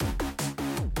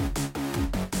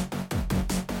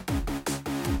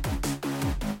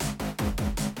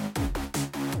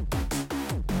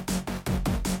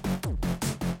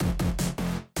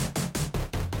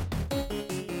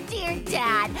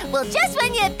Dad. Well, just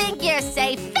when you think you're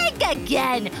safe, think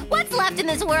again. What's left in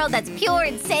this world that's pure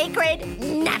and sacred?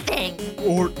 Nothing.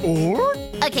 Or?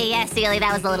 Okay, yeah, Sealy,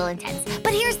 that was a little intense.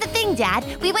 But here's the thing, Dad.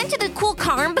 We went to the cool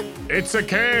Carb. It's a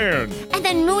can. And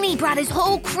then Mooney brought his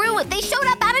whole crew. They showed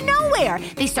up out of nowhere.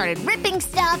 They started ripping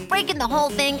stuff, breaking the whole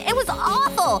thing. It was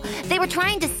awful. They were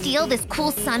trying to steal this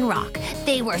cool sun rock.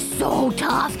 They were so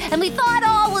tough, and we thought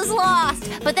all was lost.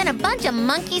 But then a bunch of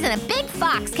monkeys and a big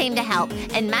fox came to help.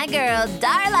 And my girl,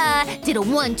 Darla, did a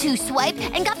 1-2 swipe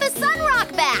and got the sun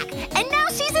rock back. And now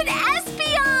she's an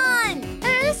Espion.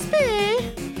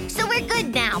 Espy. So we're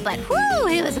good now, but whew,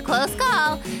 it was a close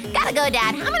call. Gotta go,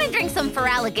 Dad. I'm gonna drink some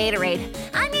Ferrala Gatorade.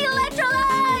 I need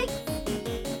electrolytes!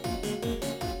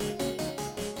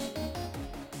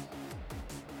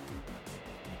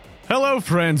 Hello,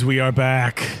 friends. We are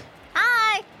back.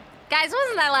 Hi! Guys,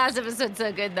 wasn't that last episode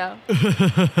so good, though?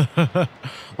 A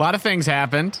lot of things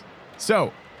happened.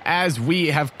 So, as we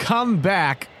have come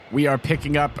back, we are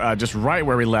picking up just right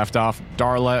where we left off.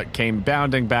 Darla came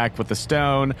bounding back with the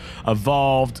stone,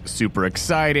 evolved, super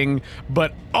exciting,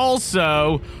 but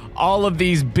also all of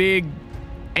these big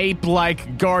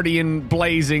ape-like guardian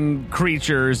blazing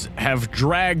creatures have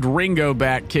dragged Ringo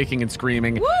back kicking and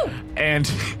screaming. Woo!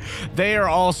 And they are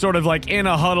all sort of like in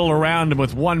a huddle around him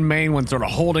with one main one sort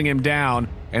of holding him down.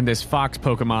 And this fox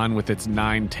Pokemon with its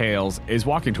 9 tails is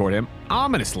walking toward him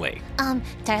ominously.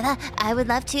 Darla, I would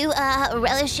love to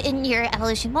relish in your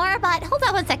evolution more, but hold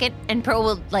on one second, and Pro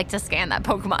will like to scan that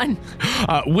Pokemon.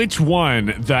 Which one?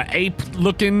 The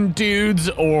ape-looking dudes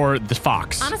or the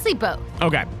fox? Honestly, both.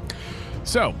 Okay.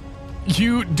 So,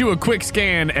 you do a quick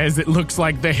scan as it looks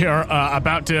like they are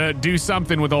about to do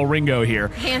something with old Ringo here.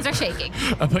 Hands are shaking.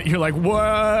 But you're like,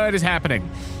 what is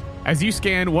happening? As you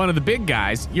scan one of the big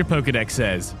guys, your Pokedex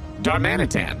says,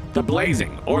 Darmanitan, the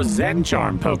blazing or Zen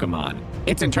charm Pokemon.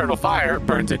 Its internal fire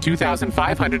burns at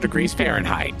 2,500 degrees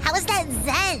Fahrenheit, How is that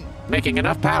Zen? making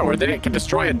enough power that it can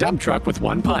destroy a dump truck with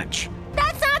one punch.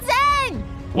 That's not Zen!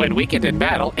 When weakened in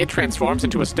battle, it transforms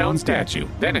into a stone statue.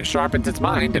 Then it sharpens its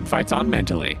mind and fights on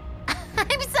mentally.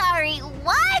 I'm sorry,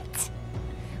 what?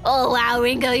 Oh, wow,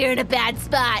 Ringo, you're in a bad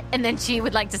spot. And then she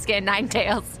would like to scan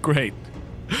Ninetales. Great.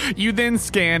 You then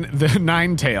scan the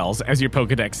Ninetales, as your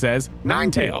Pokedex says.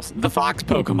 Ninetales, the fox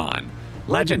Pokemon.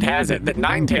 Legend has it that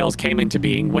Ninetales came into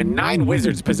being when 9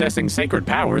 wizards possessing sacred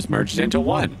powers merged into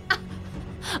one.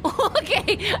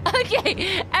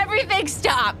 Okay, everything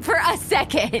stop for a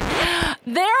second.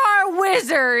 There are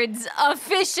wizards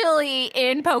officially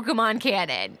in Pokemon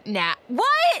canon. Now,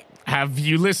 what? Have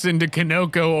you listened to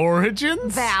Kanoko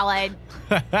Origins? Valid.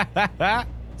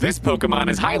 This Pokemon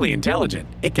is highly intelligent.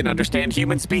 It can understand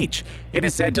human speech. It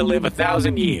is said to live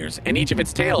 1,000 years, and each of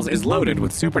its tails is loaded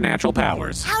with supernatural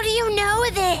powers. How do you know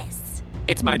this?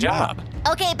 It's my job.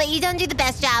 Okay, but you don't do the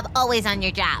best job always on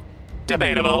your job.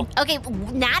 Debatable. Okay,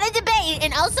 not a debate,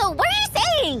 and also, what are you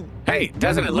saying? Hey,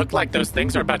 doesn't it look like those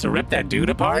things are about to rip that dude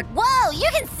apart? Whoa, you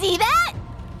can see that?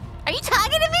 Are you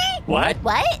talking to me? What?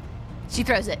 What? She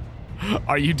throws it.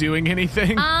 Are you doing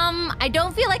anything? I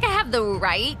don't feel like I have the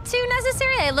right to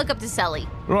necessarily. I look up to Sully.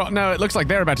 Well, no, it looks like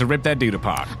they're about to rip that dude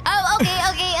apart. Oh,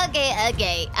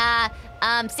 okay.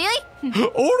 Sealy?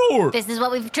 Or. This is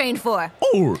what we've trained for.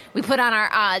 Or. We put on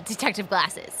our detective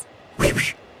glasses.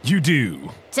 You do.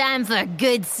 Time for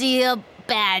good seal,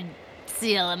 bad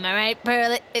seal. Am I right,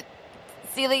 Pearly?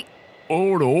 Sealy?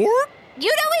 Or. You know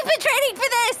we've been training for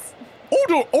this!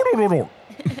 Or.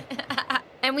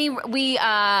 And we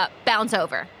bounce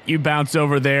over. You bounce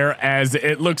over there as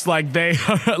it looks like they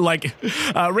like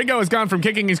Ringo has gone from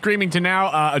kicking and screaming to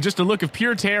now just a look of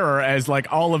pure terror as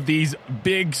like all of these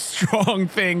big strong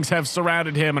things have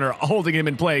surrounded him and are holding him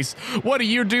in place. What are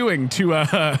you doing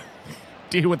to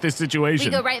deal with this situation?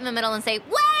 We go right in the middle and say,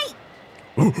 wait!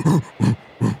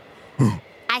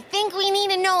 I think we need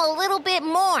to know a little bit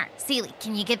more. Sealy,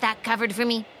 can you get that covered for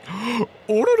me?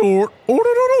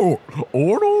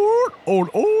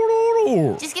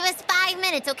 Just give us 5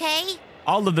 minutes, okay?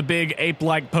 All of the big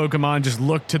ape-like Pokemon just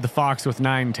look to the fox with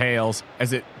 9 tails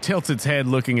as it tilts its head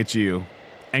looking at you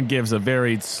and gives a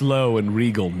very slow and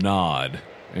regal nod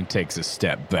and takes a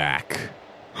step back.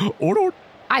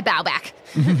 I bow back.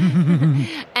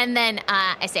 And then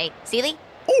I say, Sealy?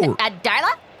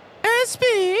 Darla?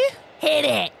 SB? Hit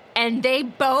it. And they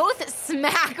both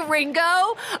smack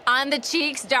Ringo on the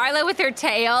cheeks, Darla with her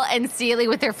tail, and Sealy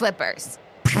with her flippers.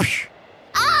 All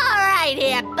right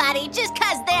here, buddy. Just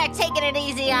because they're taking it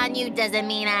easy on you doesn't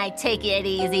mean I take it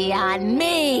easy on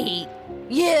me.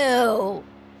 You.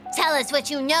 Tell us what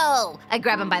you know. I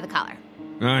grab him by the collar.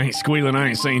 I ain't squealing, I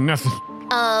ain't saying nothing.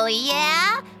 Oh,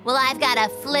 yeah? Well, I've got a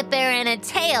flipper and a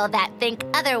tail that think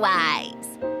otherwise.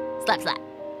 Slap, slap.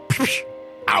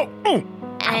 Ow! Ooh.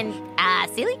 And,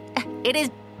 Seely? It is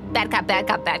bad cop, bad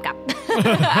cop, bad cop.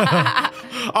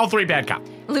 All three bad cop.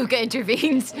 Luca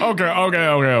intervenes. Okay.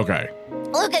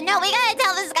 Luca, no, we gotta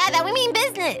tell this guy that we mean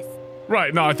business.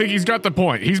 Right, no, I think he's got the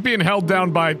point. He's being held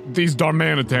down by these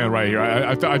Darmanitan right here.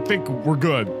 I think we're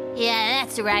good. Yeah,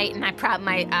 that's right. And I prop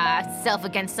myself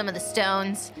against some of the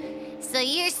stones. So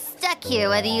you're stuck here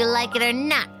whether you like it or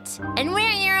not. And we're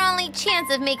your only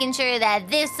chance of making sure that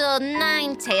this old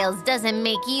Ninetails doesn't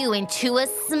make you into a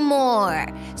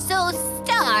s'more. So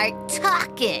start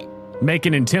talking. Make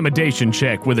an intimidation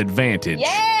check with advantage.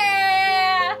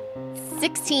 Yeah!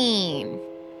 16.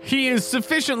 He is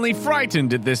sufficiently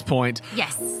frightened at this point.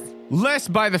 Yes. Less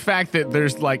by the fact that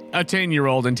there's like a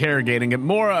 10-year-old interrogating him,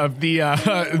 more of the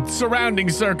surrounding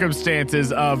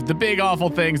circumstances of the big awful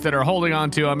things that are holding on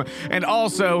to him, and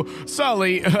also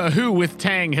Sully, who with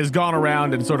Tang has gone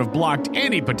around and sort of blocked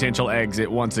any potential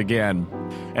exit once again.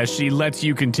 As she lets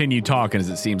you continue talking, as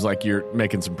it seems like you're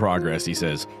making some progress, he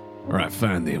says, "All right,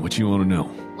 fine then, what you want to know?"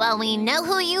 Well, we know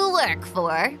who you work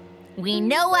for. We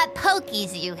know what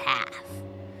pokies you have.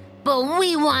 But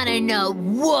we want to know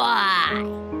why.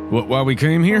 Why we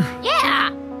came here? Yeah.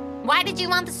 Why did you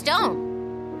want the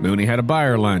stone? Mooney had a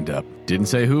buyer lined up. Didn't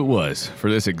say who it was,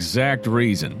 for this exact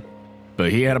reason.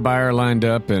 But he had a buyer lined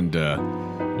up, and,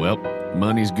 well,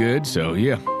 money's good, so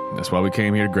yeah. That's why we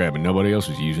came here to grab it. Nobody else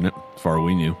was using it, as far as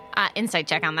we knew. Insight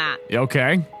check on that.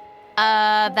 Okay.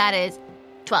 That is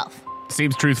 12.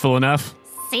 Seems truthful enough.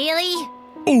 Seely,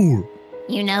 Ooh.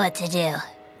 you know what to do.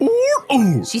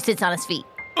 Ooh. She sits on his feet.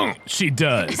 She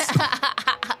does.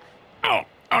 Oh,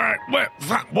 all right.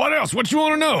 What else? What you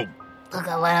want to know? Look,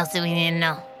 what else do we need to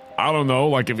know? I don't know.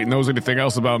 Like if he knows anything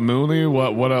else about Mooney,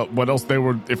 what else they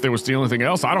were, if they were stealing anything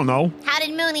else, I don't know. How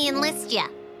did Mooney enlist you?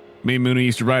 Me and Mooney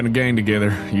used to ride in a gang together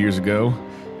years ago,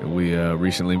 and we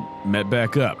recently met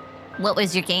back up. What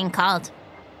was your gang called?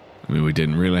 I mean, we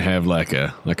didn't really have like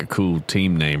a cool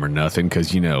team name or nothing,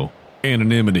 because, you know,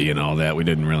 anonymity and all that. We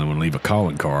didn't really want to leave a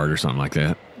calling card or something like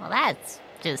that. Well, that's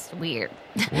just weird.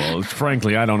 Well,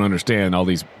 frankly, I don't understand all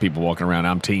these people walking around.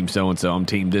 I'm team so-and-so, I'm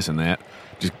team this and that.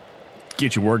 Just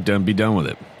get your work done, be done with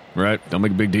it, right? Don't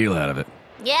make a big deal out of it.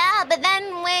 Yeah, but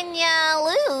then when you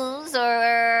lose or...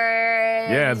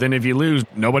 Yeah, then if you lose,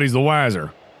 nobody's the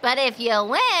wiser. But if you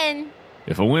win...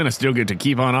 If I win, I still get to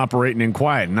keep on operating in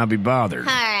quiet and not be bothered.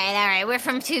 All right. We're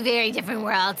from two very different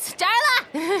worlds.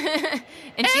 Darla!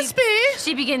 And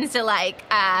she begins to,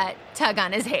 tug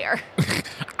on his hair.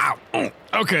 Ow. Oh,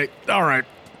 okay, all right.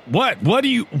 What? What?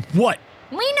 We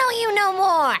know you know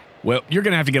more. Well, you're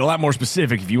going to have to get a lot more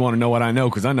specific if you want to know what I know,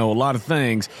 because I know a lot of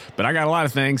things, but I got a lot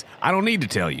of things I don't need to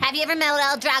tell you. Have you ever met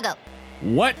El Drago?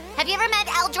 What? Have you ever met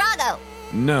El Drago?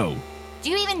 No. Do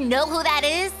you even know who that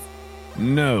is?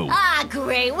 No. Ah,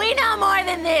 great. We know more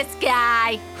than this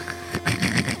guy.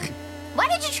 Why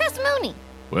did you trust Mooney?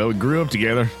 Well, we grew up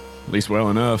together. At least well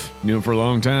enough. Knew him for a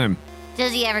long time.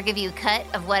 Does he ever give you a cut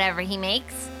of whatever he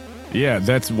makes? Yeah,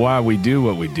 that's why we do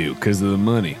what we do, because of the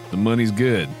money. The money's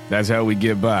good. That's how we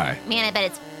get by. Man, I bet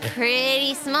it's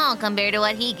pretty small compared to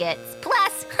what he gets.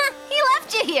 Plus, he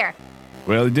left you here.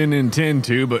 Well, he didn't intend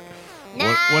to, but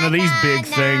one of these big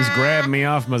things nah. grabbed me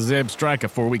off my Zeb Striker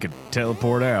before we could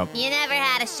teleport out. You never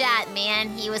had a shot, man.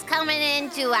 He was coming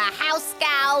into a house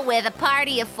scowl with a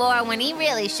party of 4 when he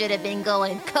really should have been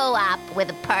going co-op with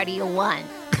a party of 1.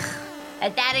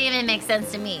 That didn't even make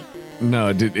sense to me. No,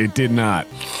 it did not.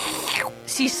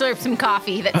 She slurps some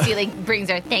coffee that Seely brings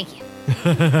her. Thank you.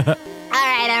 All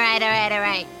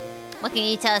right. What can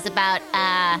you tell us about,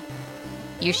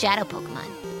 your shadow Pokemon?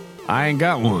 I ain't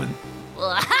got one.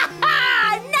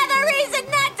 Another reason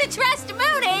not to trust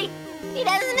Mooney! He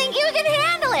doesn't think you can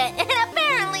handle it, and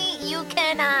apparently you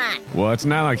cannot. Well, it's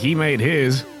not like he made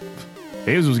his.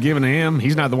 His was given to him.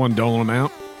 He's not the one doling them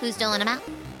out. Who's doling him out?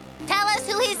 Tell us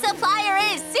who his supplier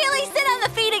is! Seely, sit on the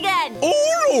feet again!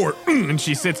 Oh, Lord! And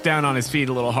she sits down on his feet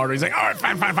a little harder. He's like, all right,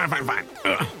 fine.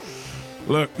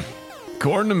 Look,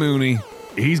 according to Mooney,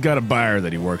 he's got a buyer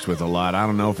that he works with a lot. I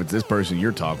don't know if it's this person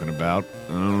you're talking about.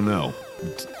 I don't know.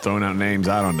 Throwing out names,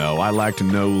 I don't know. I like to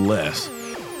know less.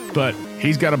 But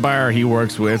he's got a buyer he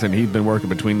works with, and he's been working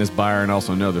between this buyer and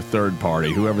also another third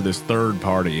party. Whoever this third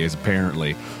party is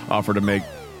apparently offered to make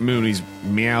Mooney's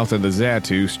Meowth and the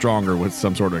Xatu stronger with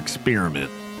some sort of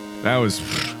experiment. That was,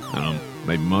 I don't know,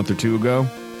 maybe a month or 2 ago.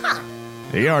 Huh.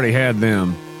 He already had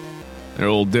them. They're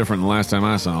a little different than the last time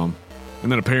I saw them.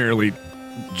 And then apparently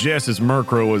Jess's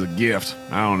Murkrow was a gift.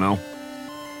 I don't know.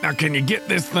 Now, can you get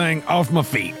this thing off my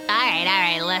feet? All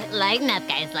right. Lighten up,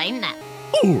 guys. Lighten up.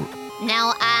 Ooh.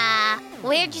 Now,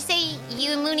 where'd you say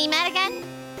you and Mooney met again?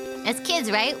 As kids,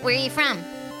 right? Where are you from?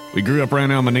 We grew up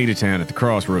around Amanita Town at the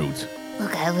crossroads.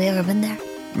 Look, have we ever been there?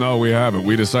 No, we haven't.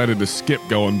 We decided to skip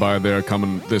going by there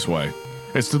coming this way.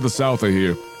 It's to the south of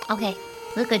here. Okay.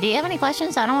 Luca, do you have any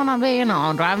questions? I don't want to be,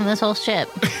 driving this whole ship.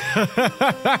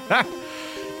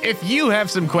 If you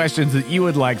have some questions that you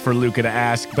would like for Luca to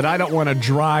ask, but I don't want to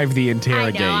drive the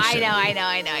interrogation.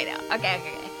 I know. Okay.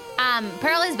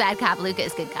 Pearl is bad cop, Luca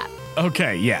is good cop.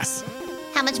 Okay, yes.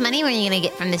 How much money were you going to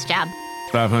get from this job?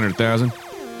 500,000.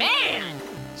 Man,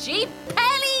 cheap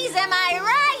pennies, am I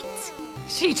right?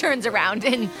 She turns around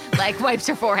and, wipes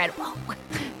her forehead. Whoa.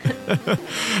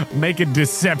 Make a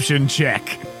deception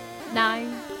check.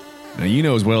 9. Now, you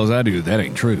know as well as I do that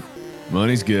ain't true.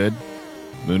 Money's good.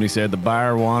 Mooney said the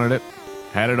buyer wanted it.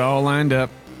 Had it all lined up.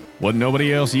 Wasn't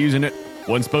nobody else using it.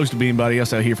 Wasn't supposed to be anybody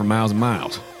else out here for miles and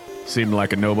miles. Seemed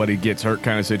like a nobody gets hurt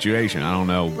kind of situation. I don't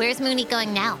know. Where's Mooney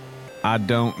going now? I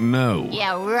don't know.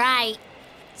 Yeah, right.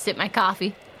 Sip my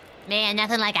coffee. Man,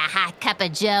 nothing like a hot cup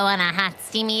of joe on a hot,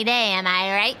 steamy day, am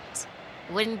I right?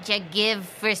 Wouldn't you give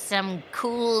for some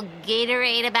cool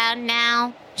Gatorade about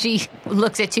now? She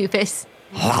looks at Toofus.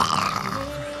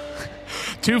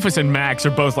 Toofus and Max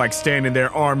are both standing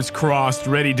there, arms crossed,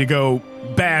 ready to go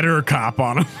batter cop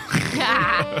on him.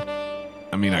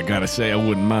 I mean, I gotta say, I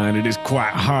wouldn't mind. It is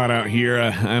quite hot out here.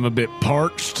 I'm a bit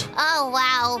parched. Oh,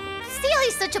 wow.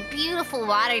 Steely's such a beautiful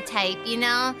water type,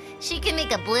 She can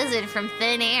make a blizzard from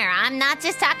thin air. I'm not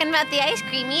just talking about the ice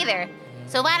cream either.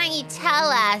 So why don't you tell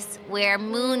us where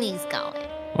Mooney's going?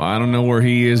 Well, I don't know where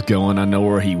he is going. I know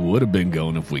where he would have been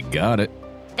going if we got it.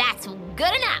 That's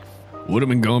good enough. Would have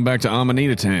been going back to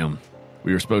Amanita Town.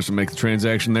 We were supposed to make the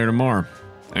transaction there tomorrow.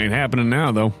 Ain't happening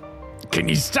now, though. Can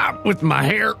you stop with my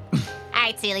hair? All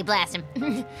right, Steely, blast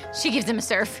him. She gives him a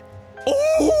surf.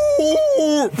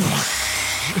 Oh!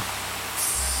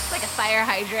 It's like a fire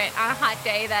hydrant on a hot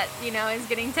day that, is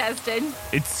getting tested.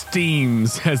 It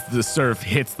steams as the surf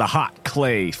hits the hot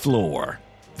clay floor.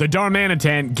 The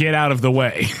Darmanitan get out of the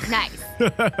way. Nice.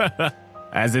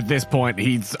 As at this point,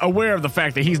 he's aware of the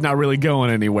fact that he's not really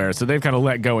going anywhere, so they've kind of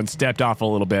let go and stepped off a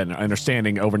little bit and are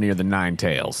standing over near the Nine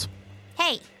Tails.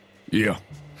 Hey. Yeah.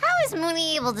 How is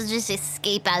Mooney able to just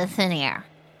escape out of thin air?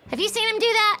 Have you seen him do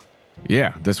that?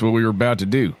 Yeah, that's what we were about to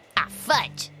do. Ah,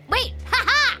 fudge. Wait,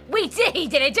 ha-ha! We did, he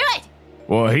didn't do it!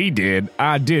 Well, he did.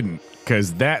 I didn't,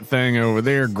 because that thing over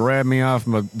there grabbed me off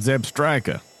my Zeb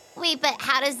Striker. Wait, but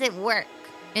how does it work?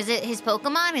 Is it his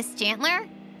Pokemon, his Stantler?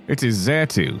 It's his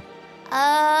Xatu.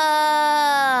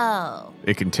 Oh.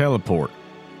 It can teleport.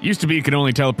 Used to be it could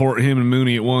only teleport him and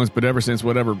Mooney at once, but ever since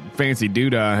whatever fancy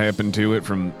doodah happened to it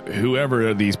from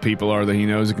whoever these people are that he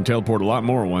knows, it can teleport a lot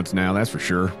more at once now, that's for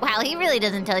sure. Wow, he really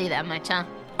doesn't tell you that much, huh?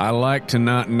 I like to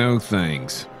not know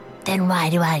things. Then why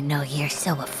do I know you're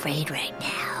so afraid right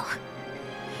now?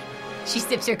 She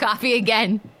sips her coffee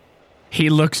again. He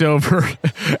looks over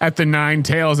at the Nine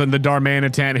Tails and the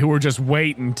Darmanitan who were just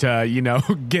waiting to,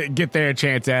 get their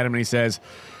chance at him, and he says,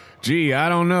 "Gee, I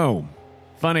don't know.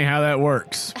 Funny how that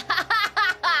works."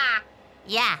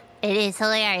 Yeah, it is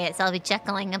hilarious. I'll be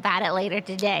chuckling about it later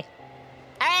today.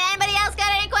 All right, anybody else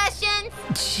got any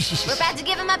questions? We're about to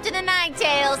give them up to the Nine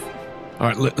Tails. All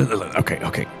right,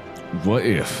 okay. What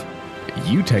if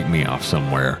you take me off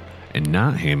somewhere and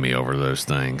not hand me over those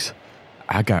things?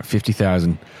 I got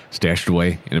 50,000 stashed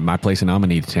away in my place in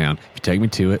Amanita Town. If you take me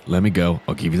to it, let me go.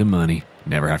 I'll give you the money.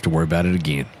 Never have to worry about it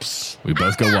again. We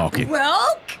both go walking.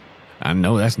 Broke? I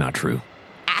know that's not true.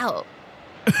 Ow.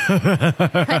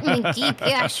 Cutting me deep.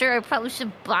 Yeah, sure, I probably should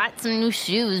have bought some new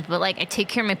shoes, but I take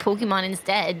care of my Pokemon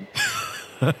instead.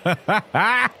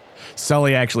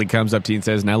 Sully actually comes up to you and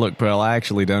says, "Now look, Pearl, I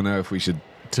actually don't know if we should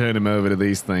turn him over to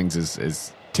these things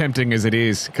as tempting as it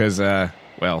is, because,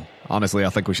 honestly, I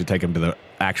think we should take him to the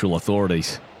actual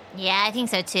authorities. Yeah, I think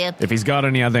so too. If he's got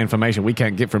any other information we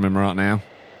can't get from him right now."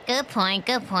 Good point.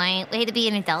 Way to be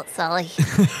an adult, Sully.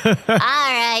 All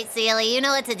right, Sealy, you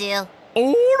know what to do.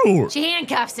 Order. She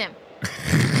handcuffs him.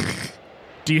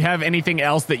 Do you have anything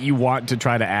else that you want to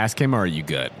try to ask him, or are you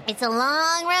good? It's a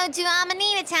long road to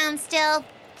Amanita Town still.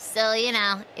 So,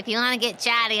 if you want to get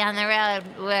chatty on the road,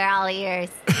 we're all ears.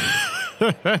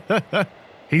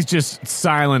 He's just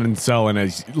silent and sullen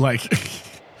as,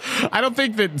 I don't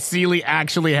think that Sealy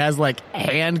actually has,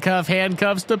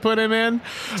 handcuffs to put him in.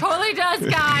 Totally does,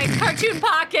 guys. Cartoon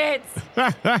pockets.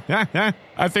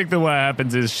 I think that what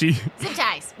happens is zip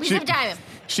ties. We zip tie him.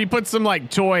 She puts some,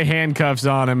 toy handcuffs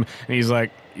on him, and he's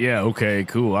like, "Yeah, okay,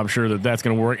 cool. I'm sure that's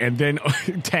going to work." And then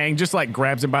Tang just,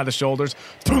 grabs him by the shoulders,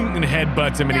 boom, and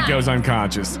headbutts him, and he goes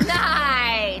unconscious.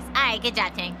 Nice. All right, good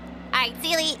job, Tang. All right,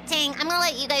 Sealy, Tang, I'm going to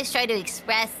let you guys try to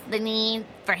express the need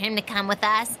for him to come with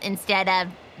us instead of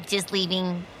just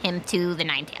leaving him to the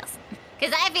Nine Tails.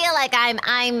 Because I feel like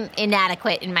I'm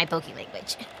inadequate in my Poke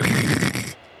language.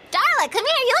 Darla, come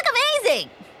here. You look amazing.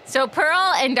 So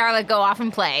Pearl and Darla go off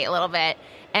and play a little bit.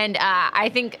 And I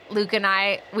think Luke and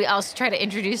we also try to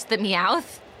introduce the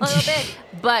Meowth a little bit.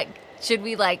 But should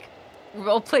we, like,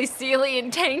 roleplay Sealy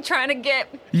and Tank trying to get...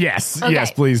 Yes, Okay.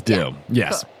 yes, please do. Yeah.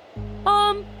 Yes.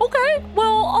 Cool. Okay.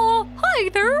 Well, hi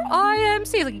there. I am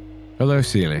Sealy. Hello,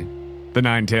 Sealy. The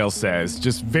Ninetales says,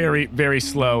 just very, very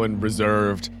slow and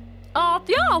reserved.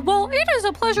 Yeah, well, it is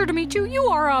a pleasure to meet you. You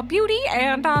are a beauty,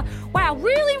 and, wow,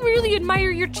 really, really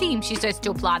admire your team. She starts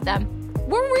to applaud them.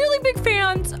 We're really big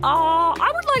fans.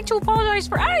 I would like to apologize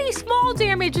for any small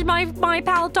damage my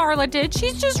pal Darla did.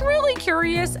 She's just really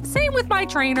curious. Same with my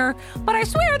trainer, but I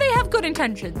swear they have good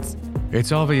intentions.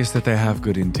 It's obvious that they have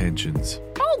good intentions.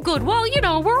 Oh, good. Well,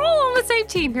 we're all on the same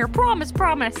team here. Promise.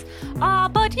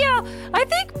 But yeah, I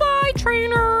think my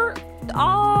trainer,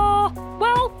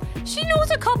 well, she knows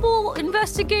a couple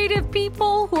investigative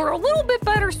people who are a little bit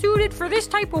better suited for this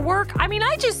type of work. I mean,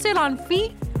 I just sit on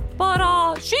feet,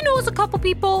 but she knows a couple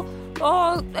people,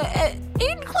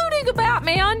 including a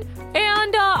Batman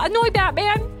and a Noi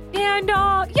Batman. And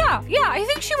yeah, I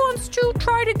think she wants to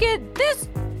try to get this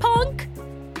punk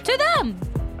to them.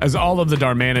 As all of the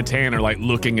Darmanitan are like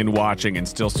looking and watching and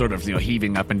still sort of,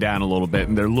 heaving up and down a little bit.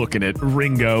 And they're looking at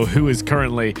Ringo, who is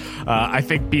currently, I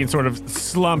think, being sort of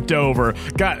slumped over.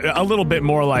 Got a little bit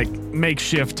more like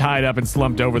makeshift tied up and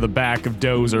slumped over the back of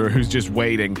Dozer, who's just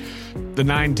waiting. The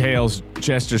Ninetales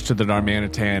gestures to the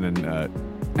Darmanitan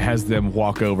and has them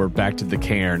walk over back to the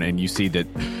cairn. And you see that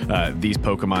these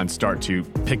Pokemon start to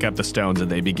pick up the stones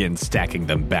and they begin stacking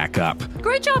them back up.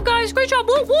 Great job, guys. Great job.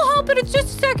 We'll help in just a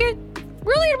second.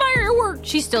 Really admire your work.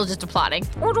 She's still just applauding.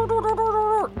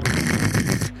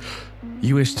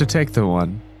 You wish to take the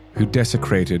one who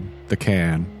desecrated the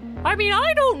cairn. I mean,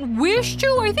 I don't wish to.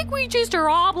 I think we just are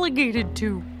obligated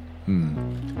to.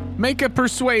 Make a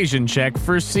persuasion check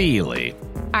for Sealy. All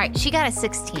right, she got a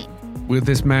 16. Will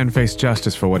this man face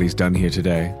justice for what he's done here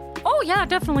today? Oh, yeah,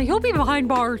 definitely. He'll be behind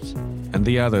bars. And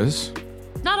the others?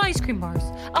 Not ice cream bars.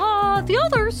 The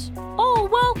others? Oh,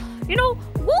 well,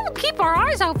 we'll keep our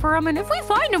eyes out for them, and if we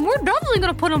find them, we're definitely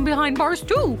gonna put them behind bars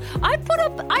too. I've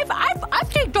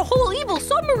taken a whole evil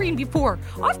submarine before.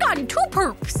 I've gotten 2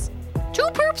 perps. 2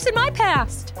 perps in my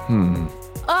past.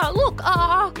 Look,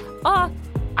 I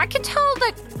can tell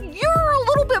that you're a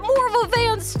little bit more of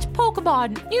advanced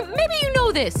Pokemon. Maybe you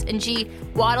know this. And she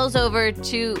waddles over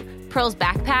to Pearl's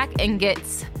backpack and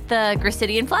gets the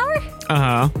Gracidian flower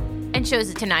Uh-huh. and shows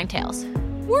it to Ninetales.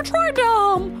 We're trying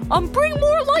to bring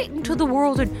more light into the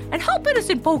world and help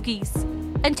innocent Pokies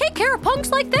and take care of punks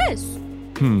like this.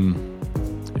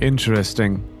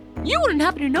 Interesting. You wouldn't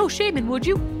happen to know Shaman, would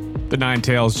you? The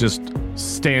Ninetales just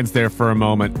stands there for a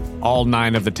moment, all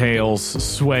 9 of the tails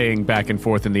swaying back and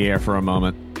forth in the air for a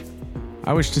moment.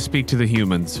 I wish to speak to the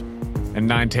humans. And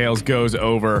Ninetales goes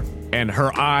over, and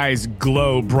her eyes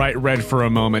glow bright red for a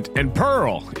moment. And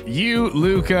Pearl, you,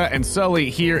 Luca, and Sully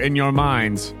here in your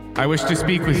minds. I wish to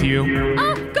speak with you.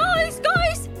 Guys!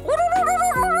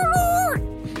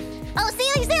 Oh,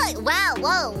 Sealy! Wow,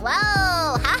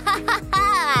 whoa!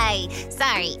 Hi!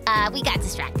 Sorry, we got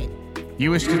distracted.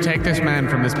 You wish to take this man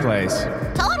from this place.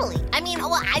 Totally. I mean,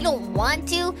 well, I don't want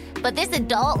to, but this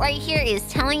adult right here is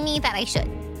telling me that I should.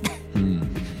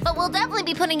 But we'll definitely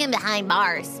be putting him behind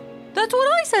bars. That's what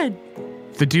I said.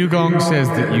 The Dugong says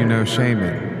that you know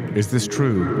Shaman. Is this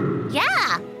true?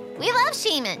 Yeah, we love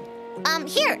Shaman.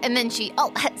 Here, and then Sealy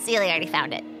already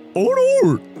found it.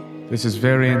 This is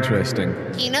very interesting.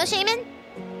 Do you know Shaman?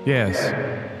 Yes.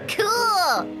 Cool.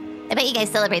 I bet you guys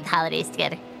celebrate the holidays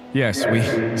together. Yes, we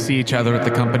see each other at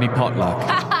the company potluck.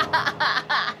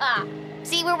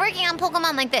 See, we're working on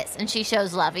Pokemon like this, and she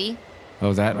shows Lovey.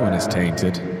 Oh, that one is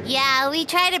tainted. Yeah, we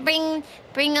try to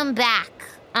bring them back.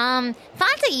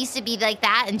 Fanta used to be like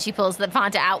that, and she pulls the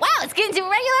Fanta out. Wow, it's getting to a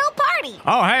regular old party.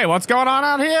 Oh, hey, what's going on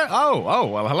out here? Oh,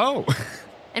 well, hello.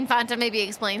 And Fanta maybe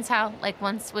explains how,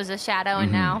 once was a shadow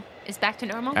and now is back to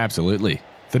normal. Absolutely.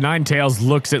 The Ninetales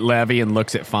looks at Levy and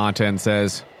looks at Fanta and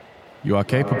says, You are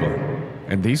capable.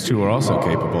 And these two are also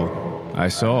capable. I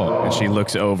saw. and she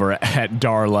looks over at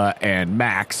Darla and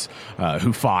Max,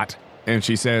 who fought, and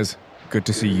she says, Good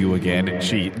to see you again. and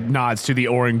she nods to the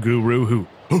Oranguru,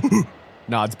 who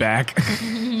nods back.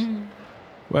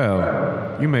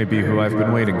 Well, you may be who I've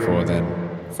been waiting for then.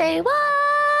 Say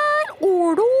what?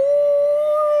 Order.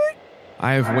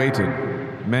 I have waited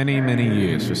many, many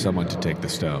years for someone to take the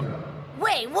stone.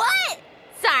 Wait, what?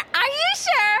 Sorry, are you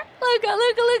sure? Luca,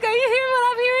 are you hearing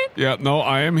what I'm hearing? Yeah, no,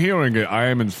 I am hearing it. I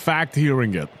am in fact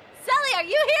hearing it. Sully, are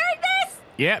you hearing this?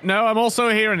 Yeah, no, I'm also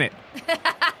hearing it.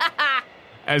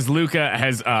 as Luca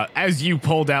has, as you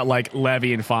pulled out like Levi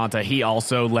and Fanta, he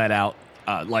also let out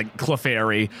like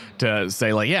Clefairy to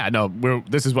say like, yeah, no,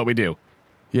 this is what we do.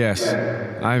 Yes,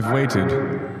 I've waited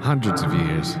hundreds of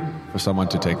years for someone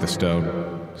to take the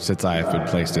stone, since I have been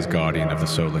placed as guardian of the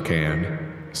Solar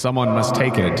Cairn. Someone must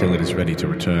take it until it is ready to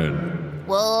return.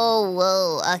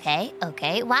 Whoa,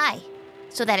 okay, why?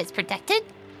 So that it's protected?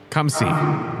 Come see.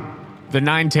 The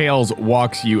Nine Tails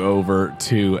walks you over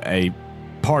to a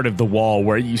part of the wall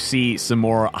where you see some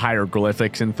more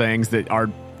hieroglyphics and things that are,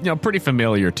 pretty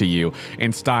familiar to you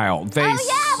in style. Oh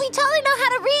yeah, we totally know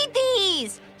how to read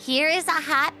these. Here is a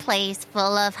hot place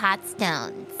full of hot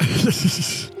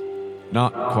stones.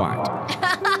 Not quite.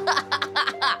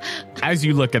 As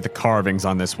you look at the carvings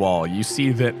on this wall, you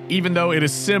see that even though it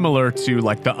is similar to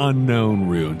like the unknown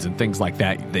runes and things like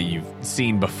that you've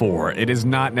seen before, it is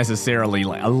not necessarily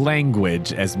a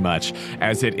language as much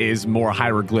as it is more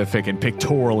hieroglyphic and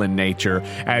pictorial in nature,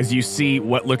 as you see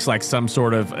what looks like some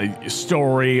sort of a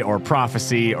story or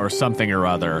prophecy or something or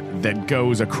other that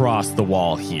goes across the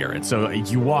wall here. And so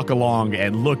you walk along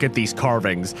and look at these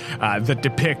carvings that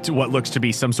depict what looks to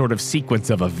be some sort of sequence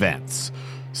of events.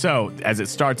 So, as it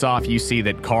starts off, you see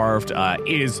that carved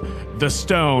is the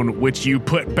stone which you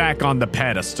put back on the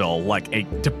pedestal, like a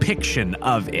depiction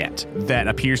of it that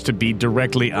appears to be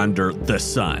directly under the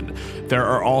sun. There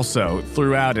are also,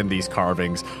 throughout in these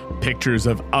carvings, pictures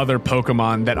of other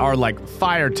Pokemon that are like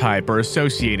fire type or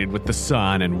associated with the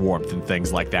sun and warmth and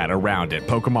things like that around it.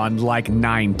 Pokemon like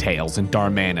Ninetales and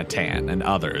Darmanitan and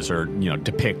others are,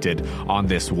 depicted on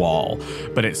this wall.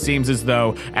 But it seems as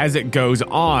though as it goes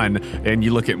on and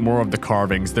you look at more of the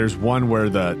carvings, there's one where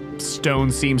the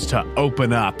stone seems to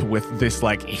open up with this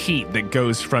like heat that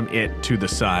goes from it to the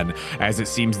sun, as it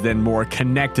seems then more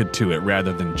connected to it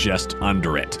rather than just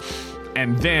under it.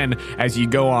 And then as you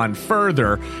go on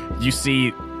further, you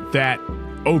see that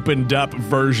opened up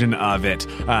version of it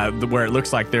where it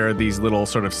looks like there are these little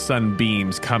sort of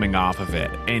sunbeams coming off of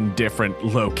it in different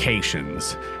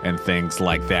locations and things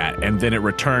like that. And then it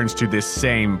returns to this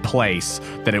same place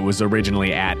that it was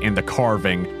originally at in the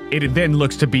carving. It then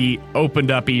looks to be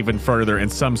opened up even further in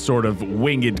some sort of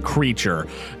winged creature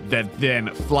that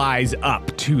then flies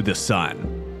up to the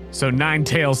sun. So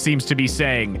Ninetales seems to be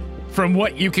saying, from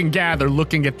what you can gather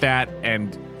looking at that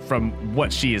and from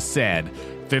what she has said,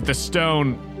 that the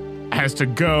stone has to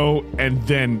go and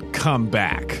then come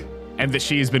back, and that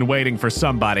she has been waiting for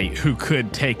somebody who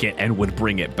could take it and would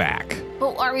bring it back.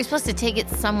 But are we supposed to take it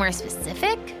somewhere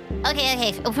specific?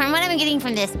 Okay. From what I'm getting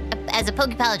from this, as a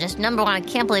Pokepologist, number one, I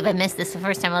can't believe I missed this the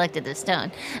first time I looked at this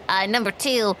stone. Number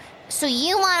two, so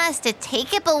you want us to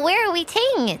take it, but where are we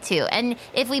taking it to? And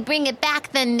if we bring it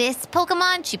back, then this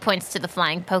Pokemon, she points to the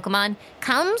flying Pokemon,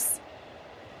 comes?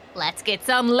 Let's get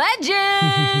some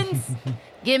legends!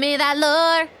 Give me that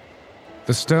lore.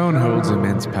 The stone holds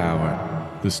immense power.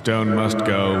 The stone must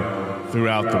go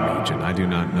throughout the region. I do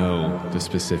not know the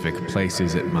specific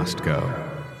places it must go,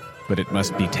 but it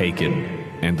must be taken,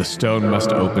 and the stone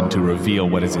must open to reveal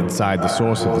what is inside the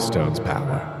source of the stone's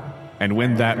power. And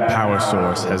when that power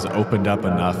source has opened up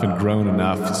enough and grown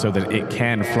enough so that it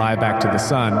can fly back to the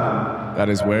sun, that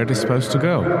is where it is supposed to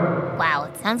go. Wow,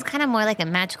 it sounds kind of more like a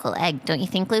magical egg, don't you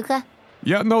think, Luca?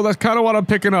 Yeah, no, that's kind of what I'm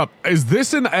picking up. Is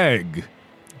this an egg?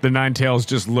 The Ninetales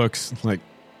just looks like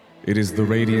it is the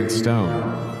Radiant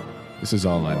Stone. This is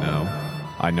all I know.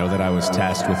 I know that I was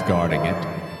tasked with guarding it,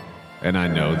 and I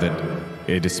know that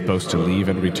it is supposed to leave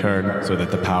and return so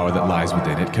that the power that lies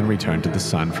within it can return to the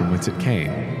sun from whence it came.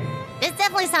 This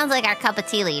definitely sounds like our cup of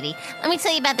tea, lady. Let me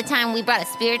tell you about the time we brought a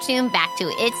Spiritomb back to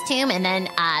its tomb and then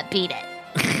beat it.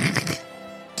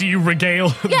 Do you regale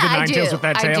the Ninetales with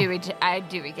that tale? I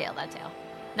do regale that tale.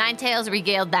 Ninetales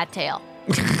regaled that tale.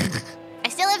 I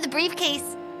still have the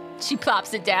briefcase. She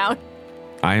plops it down.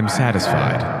 I am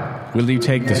satisfied. Will you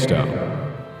take the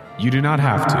stone? You do not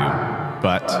have to,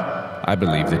 but I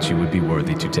believe that you would be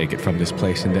worthy to take it from this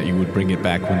place and that you would bring it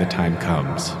back when the time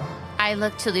comes. I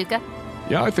look to Luca.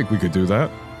 Yeah, I think we could do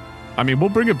that. I mean, we'll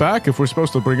bring it back if we're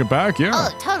supposed to bring it back, yeah.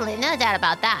 Oh, totally. No doubt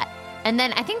about that. And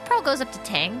then I think Pearl goes up to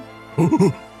Tang.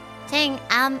 Tang,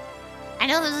 I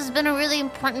know this has been a really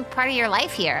important part of your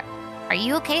life here. Are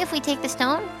you okay if we take the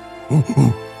stone?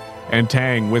 And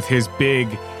Tang, with his big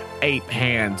ape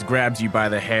hands, grabs you by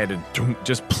the head and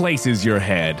just places your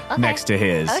head next to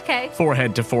his. Okay.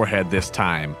 Forehead to forehead this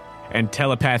time. And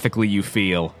telepathically you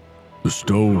feel, the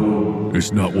stone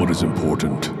is not what is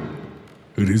important.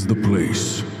 It is the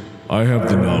place. I have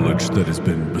the knowledge that has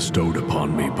been bestowed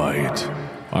upon me by it.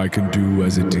 I can do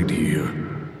as it did here,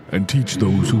 and teach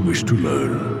those who wish to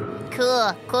learn.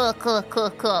 Cool.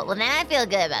 Well, then I feel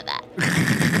good about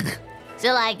that.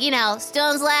 So,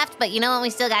 stones left, but you know what? We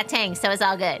still got tanks, so it's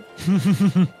all good.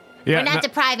 Yeah, We're not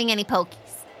depriving any pokies.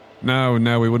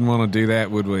 No, we wouldn't want to do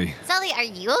that, would we? Sully, are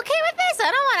you okay with this?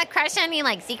 I don't want to crush any,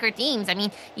 secret teams. I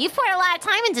mean, you've poured a lot of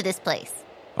time into this place.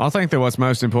 I think that what's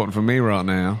most important for me right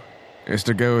now is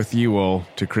to go with you all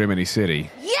to Criminy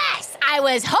City. Yes! I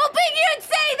was hoping you'd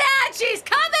say that! She's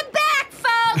coming back,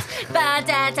 folks!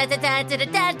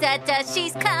 Ba-da-da-da-da-da-da-da-da.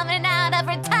 She's coming out of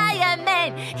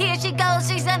retirement. Here she goes,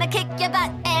 she's gonna kick your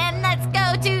butt. And let's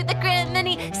go to the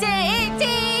Criminy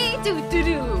City.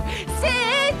 Do-do-do.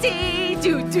 City.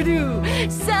 Do-do-do.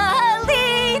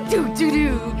 Sully.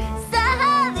 Do-do-do.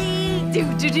 Sully.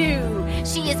 Do-do-do.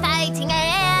 She is fighting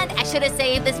and I should have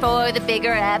saved this for the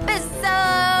bigger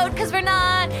episode. Cause we're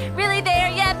not really there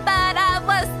yet, but I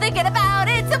was thinking about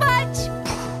it so much.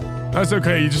 That's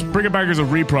okay. You just bring it back as a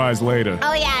reprise later.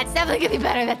 Oh, yeah, it's definitely gonna be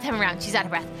better that time around. She's out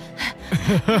of breath.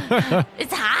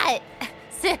 It's hot.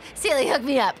 Celie, hook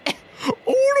me up.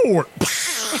 Oh, Lord.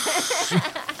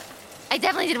 I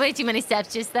definitely did way too many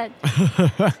steps just then.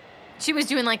 She was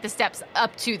doing the steps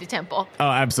up to the temple. Oh,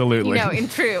 absolutely.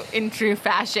 In true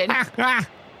fashion.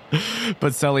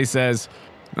 But Sully says,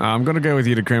 I'm going to go with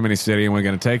you to Criminy City and we're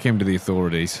going to take him to the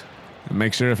authorities and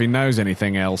make sure if he knows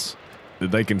anything else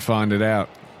that they can find it out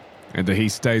and that he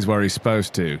stays where he's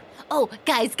supposed to. Oh,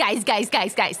 guys.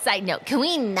 Side note, can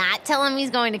we not tell him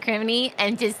he's going to Criminy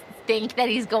and just think that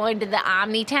he's going to the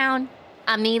Omni Town?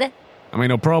 Amida? I mean,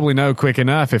 he'll probably know quick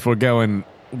enough if we're going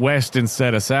west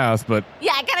instead of south, but...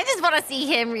 Yeah, I kind of just want to see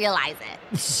him realize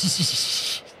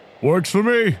it. Works for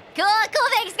me. Cool,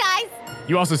 thanks, guys.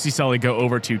 You also see Sully go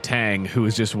over to Tang, who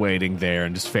is just waiting there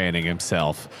and just fanning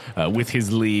himself with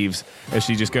his leaves as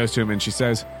she just goes to him and she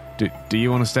says, do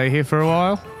you want to stay here for a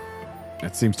while?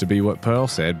 That seems to be what Pearl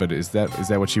said, but is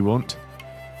that what you want?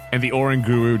 And the Orin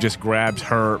Guru just grabs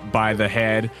her by the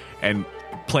head and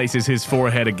places his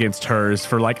forehead against hers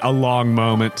for a long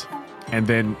moment, and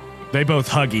then they both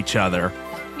hug each other.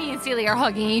 Me and Celia are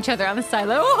hugging each other on the side.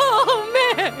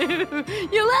 Oh, man.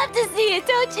 You love to see it,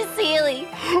 don't you, Celie?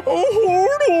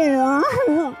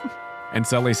 And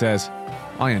Sully says,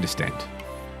 I understand.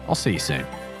 I'll see you soon.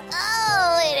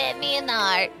 Oh, it hit me in the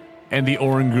heart. And the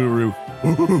Orin Guru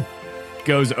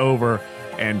goes over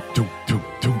and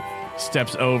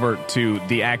steps over to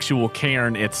the actual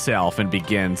cairn itself and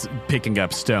begins picking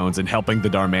up stones and helping the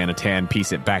Darmanitan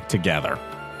piece it back together.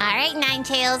 All right, Nine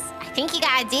Tails, I think you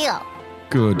got a deal.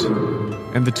 Good.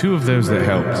 And the two of those that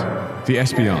helped, the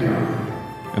Espion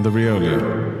and the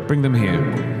Riolu, bring them here.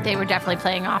 They were definitely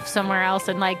playing off somewhere else,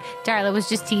 and Darla was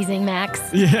just teasing Max.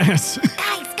 Yes.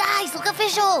 Guys, look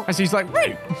official. And she's like,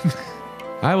 right.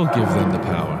 I will give them the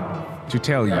power to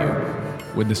tell you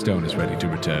when the stone is ready to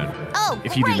return. Oh,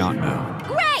 if you great. do not know.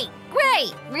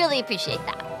 Great. Really appreciate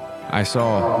that. I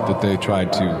saw that they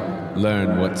tried to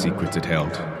learn what secrets it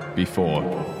held before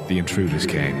the intruders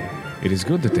came. It is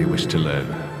good that they wish to learn.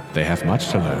 They have much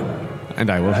to learn, and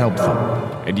I will help them.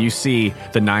 And you see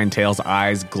the Nine Tails'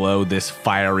 eyes glow this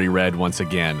fiery red once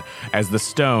again, as the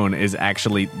stone is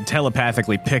actually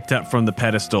telepathically picked up from the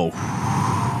pedestal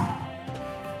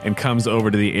and comes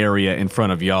over to the area in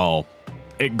front of y'all.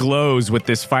 It glows with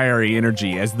this fiery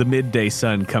energy as the midday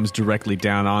sun comes directly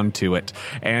down onto it.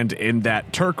 And in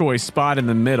that turquoise spot in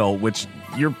the middle, which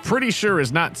you're pretty sure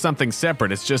is not something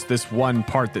separate, it's just this one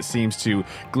part that seems to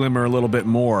glimmer a little bit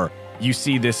more, you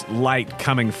see this light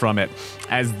coming from it,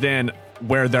 as then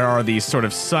where there are these sort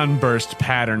of sunburst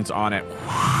patterns on it,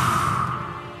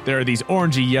 there are these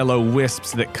orangey yellow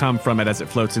wisps that come from it as it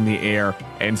floats in the air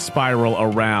and spiral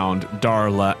around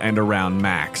Darla and around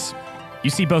Max. You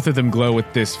see both of them glow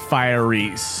with this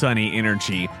fiery, sunny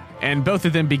energy, and both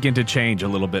of them begin to change a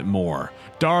little bit more.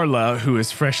 Darla, who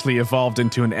is freshly evolved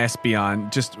into an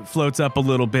Espion, just floats up a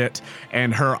little bit,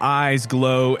 and her eyes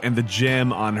glow and the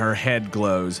gem on her head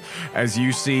glows as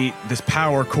you see this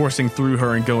power coursing through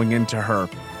her and going into her.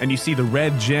 And you see the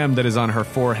red gem that is on her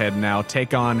forehead now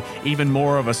take on even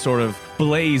more of a sort of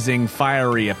blazing,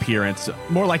 fiery appearance,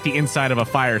 more like the inside of a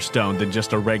firestone than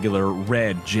just a regular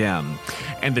red gem.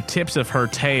 And the tips of her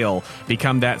tail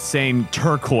become that same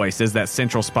turquoise as that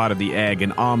central spot of the egg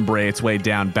and ombre its way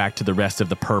down back to the rest of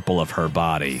the purple of her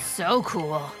body. So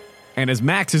cool. And as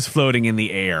Max is floating in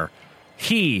the air,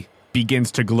 he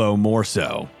begins to glow more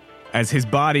so. As his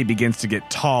body begins to get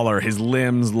taller, his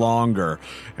limbs longer,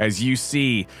 as you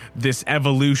see this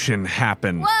evolution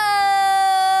happen.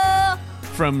 Whoa!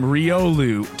 From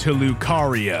Riolu to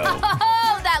Lucario.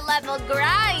 Oh, that level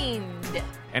grind.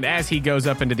 And as he goes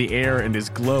up into the air and is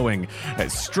glowing,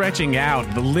 stretching out,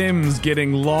 the limbs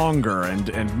getting longer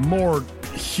and more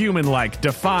human-like,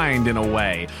 defined in a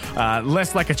way.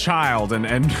 Less like a child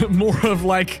and more of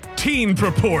like teen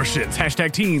proportions.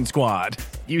 Hashtag Teen Squad.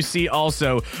 You see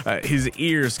also his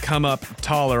ears come up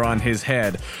taller on his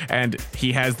head, and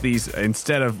he has these,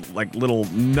 instead of like little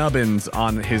nubbins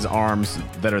on his arms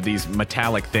that are these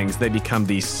metallic things, they become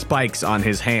these spikes on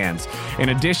his hands. And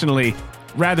additionally,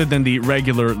 rather than the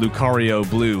regular Lucario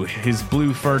blue, his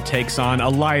blue fur takes on a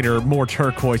lighter, more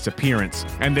turquoise appearance,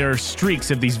 and there are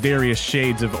streaks of these various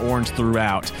shades of orange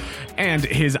throughout. And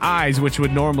his eyes, which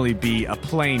would normally be a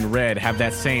plain red, have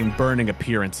that same burning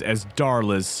appearance as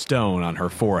Darla's stone on her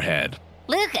forehead.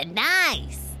 Luca,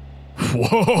 nice.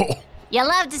 Whoa! You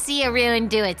love to see a ruin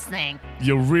do its thing.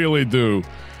 You really do.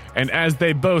 And as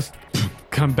they both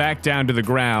come back down to the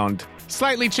ground,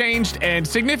 slightly changed and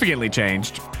significantly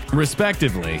changed,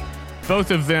 respectively, both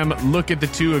of them look at the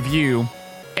two of you.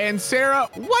 And Sarah,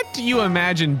 what do you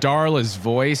imagine Darla's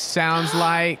voice sounds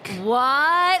like?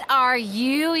 What? Are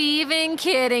you even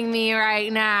kidding me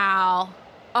right now?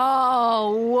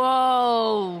 Oh,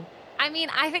 whoa. I mean,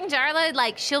 I think Darla,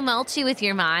 like, she'll melt you with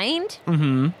your mind.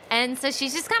 Mm-hmm. And so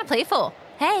she's just kind of playful.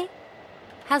 Hey,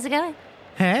 how's it going?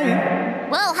 Hey.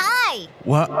 Well, hi.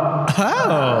 What?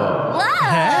 Oh. Whoa.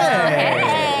 Hey.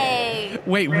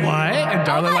 Wait, what? And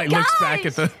Darla my like looks back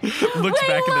at the Wait,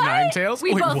 back what? at the Ninetales.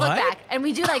 We Wait, both what? look back, and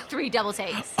we do like 3 double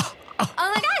takes. Oh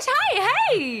my gosh, hi,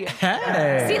 hey.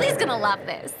 Hey. Celie's gonna love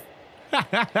this.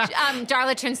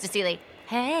 Darla turns to Celie.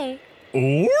 Hey.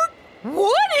 Or?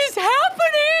 What is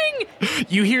happening?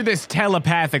 You hear this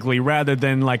telepathically rather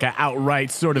than like an outright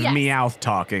sort of Yes. Meowth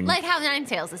talking. Like how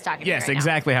Ninetales is talking to you Yes, right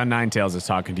exactly how Ninetales is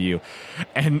talking to you.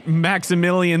 And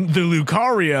Maximilian the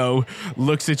Lucario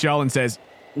looks at y'all and says,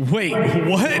 wait,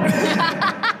 what?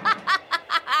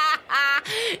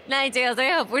 Ninetales,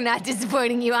 I hope we're not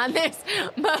disappointing you on this,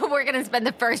 but we're going to spend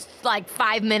the first,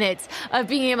 5 minutes of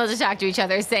being able to talk to each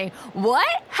other saying,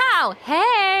 what? How?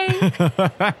 Hey.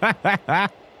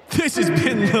 This has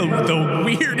been the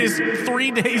weirdest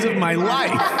 3 days of my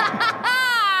life.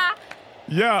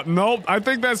 Yeah, nope, I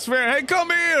think that's fair. Hey, come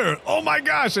here. Oh my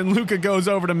gosh. And Luca goes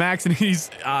over to Max and he's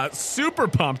super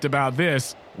pumped about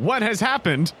this. What has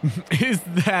happened is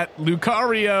that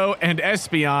Lucario and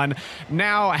Espeon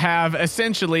now have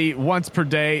essentially once per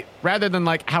day, rather than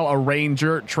like how a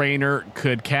ranger trainer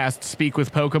could cast Speak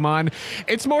with Pokemon,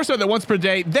 it's more so that once per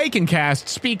day they can cast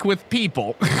Speak with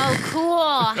People. Oh,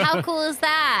 cool. How cool is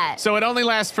that? So it only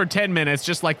lasts for 10 minutes,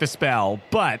 just like the spell,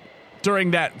 but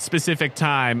during that specific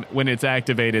time when it's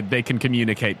activated, they can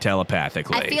communicate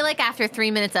telepathically. I feel like after 3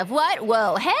 minutes of what?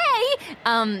 Whoa, hey!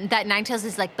 That Ninetales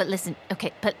is like, but listen,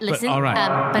 okay, but listen. all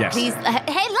right, but yes. please,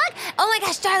 hey, look! Oh my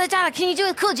gosh, Darla, can you do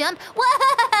a cool jump?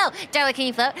 Whoa! Darla, can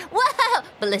you float? Whoa!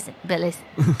 But listen.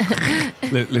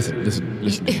 Listen.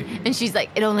 And she's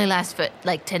like, it only lasts for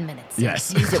 10 minutes. So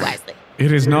Yes. use it wisely.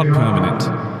 It is not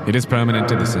permanent. It is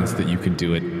permanent in the sense that you can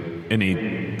do it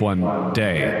any one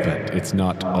day, but it's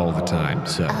not all the time,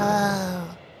 so.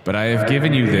 But I have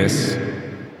given you this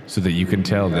so that you can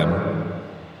tell them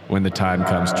when the time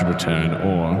comes to return,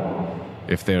 or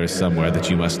if there is somewhere that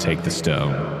you must take the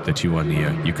stone that you are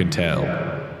near, you can tell.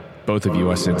 Both of you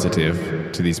are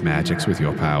sensitive to these magics with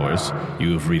your powers,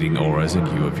 you of reading auras and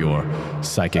you of your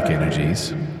psychic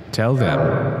energies. Tell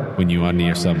them when you are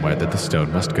near somewhere that the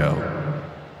stone must go,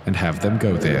 and have them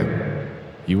go there.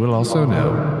 You will also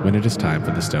know when it is time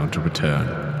for the stone to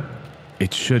return.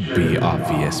 It should be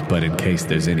obvious, but in case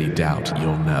there's any doubt,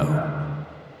 you'll know.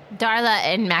 Darla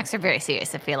and Max are very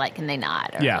serious, I feel like, and they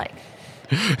nod. Or Yeah.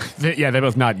 They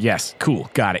both nod. Yes, cool,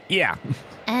 got it. Yeah.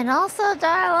 And also,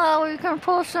 Darla, we can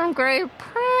pull some great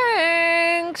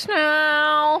pranks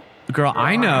now. Girl,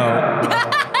 I know.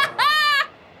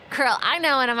 Curl, I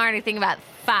know, and I'm already thinking about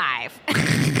 5.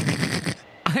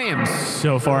 I am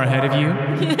so far ahead of you.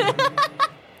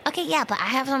 Okay, yeah, but I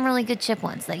have some really good chip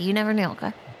ones that you never knew,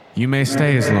 okay? You may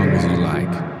stay as long as you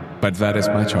like, but that is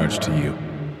my charge to you.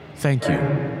 Thank you.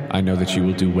 I know that you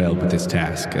will do well with this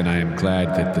task, and I am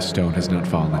glad that the stone has not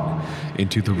fallen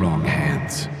into the wrong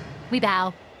hands. We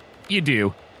bow. You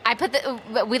do.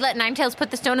 We let Ninetales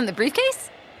put the stone in the briefcase?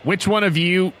 Which one of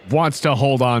you wants to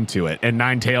hold on to it? And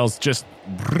Ninetales just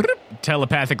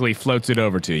telepathically floats it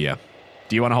over to you.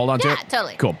 Do you want to hold on to it? Yeah,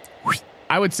 totally. Cool.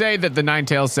 I would say that the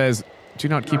Ninetales says, do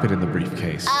not keep it in the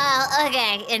briefcase. Oh,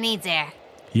 okay. It needs air.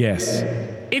 Yes.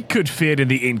 It could fit in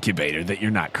the incubator that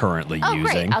you're not currently Oh,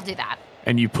 using. great. I'll do that.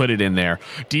 And you put it in there.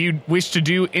 Do you wish to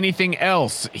do anything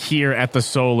else here at the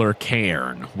Solar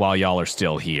Cairn while y'all are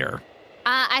still here?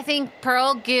 I think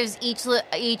Pearl gives each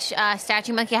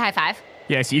statue monkey a high five.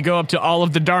 Yes, you go up to all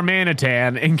of the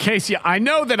Darmanitan. In case I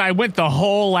know that I went the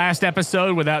whole last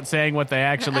episode without saying what they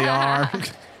actually are.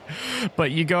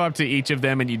 But you go up to each of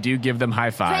them and you do give them high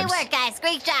Great fives. work, guys.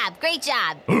 Great job. Great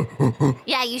job.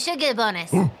 Yeah, you should get a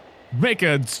bonus. Make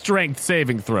a strength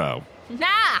saving throw.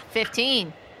 Nah,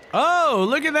 15. Oh,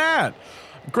 look at that.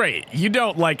 Great. You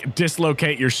don't like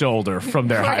dislocate your shoulder from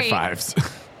their high Right. fives.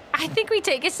 I think we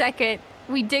take a second,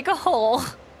 we dig a hole,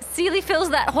 Seely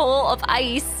fills that hole of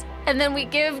ice, and then we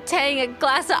give Tang a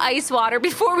glass of ice water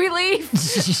before we leave.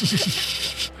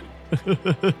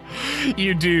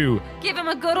 You do. Give him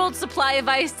a good old supply of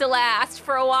ice to last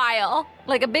for a while,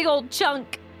 like a big old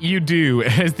chunk. You do,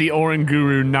 as the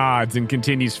Oranguru nods and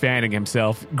continues fanning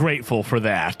himself, grateful for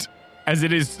that, as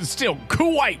it is still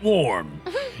quite warm.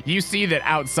 You see that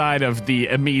outside of the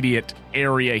immediate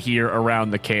area here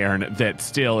around the cairn, that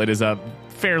still it is a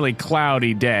fairly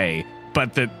cloudy day,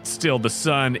 but that still the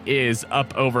sun is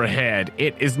up overhead.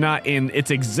 It is not in its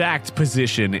exact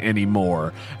position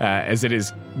anymore, as it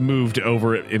is moved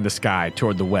over in the sky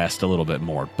toward the west a little bit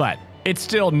more, but it's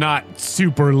still not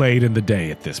super late in the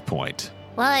day at this point.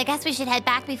 Well, I guess we should head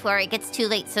back before it gets too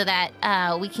late so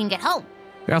that we can get home.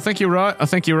 Yeah, I think you're right.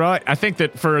 I think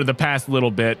that for the past little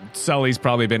bit, Sully's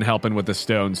probably been helping with the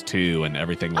stones too and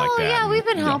everything like that. Oh, yeah, we've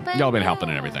been Yeah, helping. Y'all been helping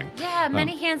and everything. Yeah,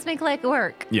 many hands make light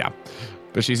work. Yeah.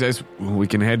 But she says, we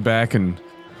can head back and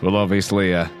we'll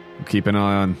obviously keep an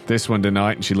eye on this one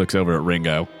tonight. And she looks over at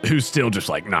Ringo, who's still just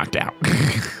like knocked out.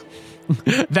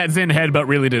 That Zen headbutt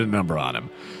really did a number on him.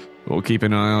 We'll keep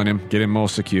an eye on him, get him more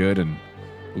secured, and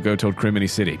we'll go toward Criminy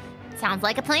City. Sounds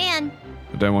like a plan.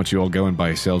 I don't want you all going by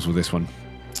yourselves with this one.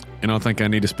 And I think I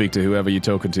need to speak to whoever you're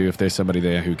talking to if there's somebody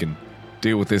there who can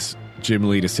deal with this gym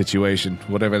leader situation,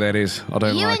 whatever that is. I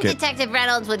don't You like and it. Detective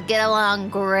Reynolds would get along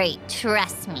great.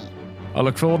 Trust me. I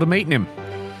look forward to meeting him.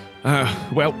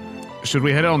 Well, should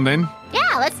we head on then?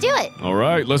 Yeah, let's do it. All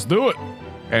right, let's do it.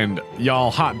 And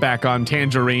y'all hop back on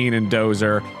Tangerine and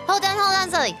Dozer. Hold on,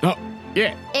 Sully. Oh,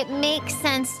 yeah. It makes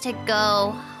sense to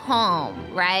go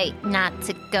home, right? Not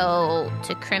to go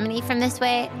to Criminy from this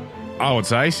way. I would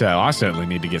say so. I certainly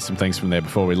need to get some things from there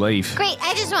before we leave. Great.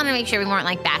 I just want to make sure we weren't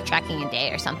like backtracking a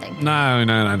day or something.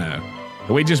 No.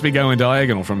 We'd just be going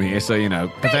diagonal from here, so,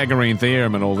 Pythagorean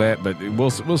theorem and all that, but we'll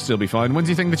still be fine. When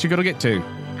do you think that you got to get to?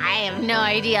 I have no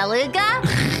idea, Luca.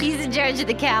 He's in charge of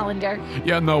the calendar.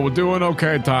 Yeah, no, we're doing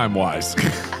okay time-wise.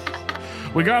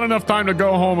 We got enough time to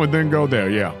go home and then go there,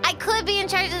 yeah. I could be in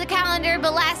charge of the calendar,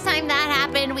 but last time that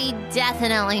happened, we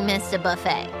definitely missed a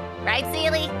buffet. Right,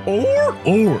 Seely? Or.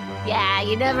 Yeah,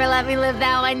 you never let me live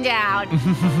that one down.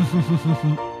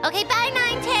 Okay, bye,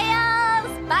 Nine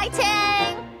Tails. Bye,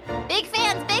 Tang. Big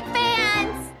fans, big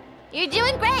fans. You're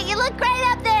doing great. You look great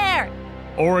up there.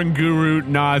 Oranguru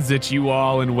nods at you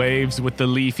all and waves with the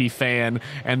leafy fan,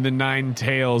 and the Nine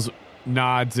Tails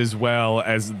nods as well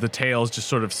as the tails just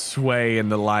sort of sway in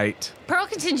the light. Pearl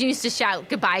continues to shout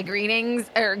goodbye greetings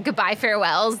or goodbye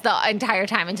farewells the entire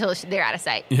time until they're out of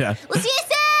sight. Yeah. We'll see you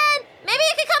soon. Maybe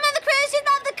you could come on the cruise. You'd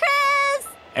love the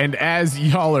cruise. And as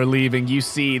y'all are leaving, you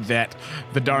see that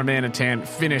the Darmanitan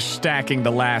finish stacking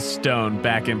the last stone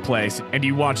back in place, and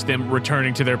you watch them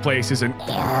returning to their places and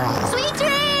Sweet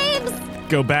dreams.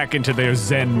 go back into their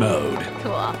Zen mode.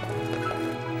 Cool.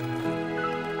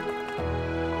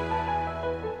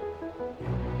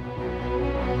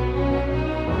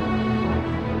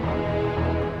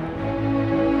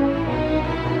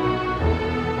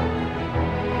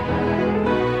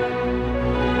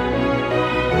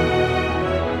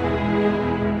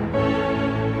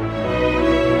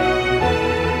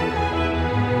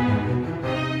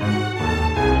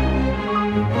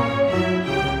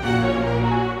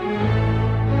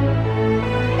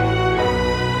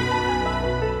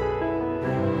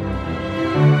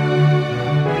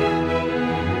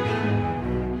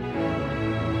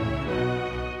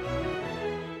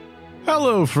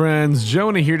 Hello, friends.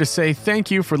 Jonah here to say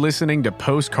thank you for listening to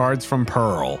Postcards from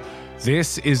Pearl.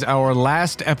 This is our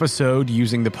last episode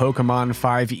using the Pokemon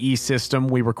 5e system.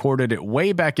 We recorded it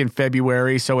way back in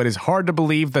February, so it is hard to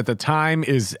believe that the time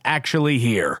is actually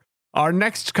here. Our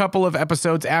next couple of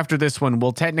episodes after this one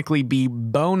will technically be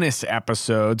bonus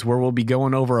episodes where we'll be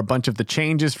going over a bunch of the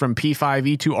changes from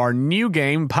P5E to our new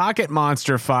game, Pocket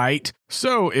Monster Fight.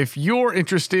 So if you're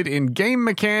interested in game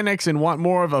mechanics and want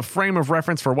more of a frame of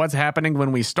reference for what's happening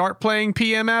when we start playing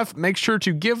PMF, make sure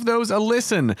to give those a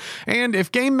listen. And if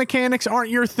game mechanics aren't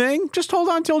your thing, just hold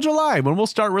on till July when we'll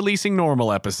start releasing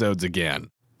normal episodes again.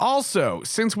 Also,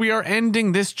 since we are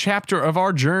ending this chapter of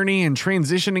our journey and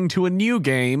transitioning to a new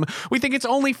game, we think it's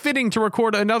only fitting to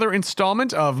record another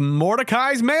installment of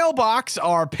Mordecai's Mailbox,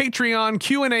 our Patreon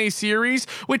Q&A series,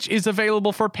 which is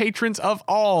available for patrons of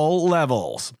all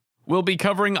levels. We'll be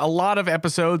covering a lot of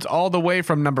episodes all the way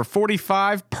from number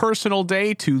 45, Personal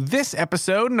Day, to this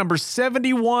episode, number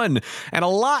 71. And a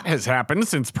lot has happened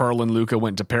since Pearl and Luca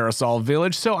went to Parasol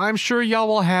Village, so I'm sure y'all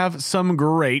will have some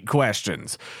great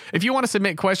questions. If you want to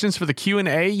submit questions for the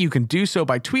Q&A, you can do so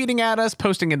by tweeting at us,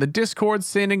 posting in the Discord,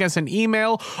 sending us an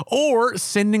email, or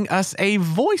sending us a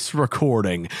voice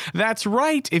recording. That's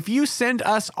right, if you send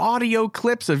us audio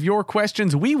clips of your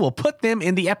questions, we will put them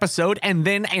in the episode and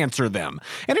then answer them.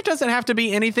 And it doesn't have to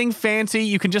be anything fancy.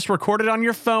 You can just record it on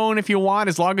your phone if you want,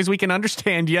 as long as we can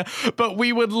understand you. But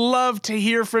we would love to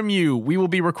hear from you. We will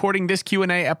be recording this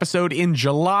Q&A episode in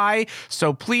July,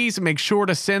 so please make sure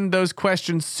to send those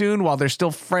questions soon while they're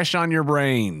still fresh on your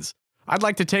brains. I'd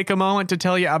like to take a moment to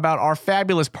tell you about our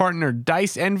fabulous partner,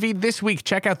 Dice Envy. This week,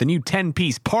 check out the new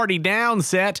 10-piece Party Down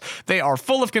set. They are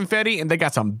full of confetti, and they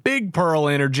got some big Pearl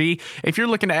energy. If you're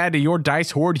looking to add to your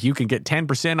dice hoard, you can get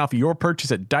 10% off your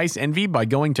purchase at Dice Envy by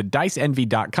going to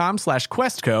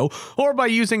diceenvy.com/questco or by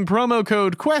using promo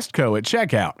code QuestCo at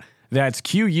checkout. That's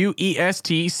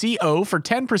QUESTCO for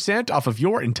 10% off of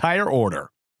your entire order.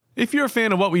 If you're a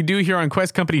fan of what we do here on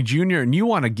Quest Company Jr. and you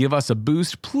want to give us a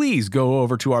boost, please go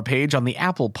over to our page on the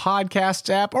Apple Podcasts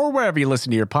app or wherever you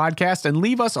listen to your podcast and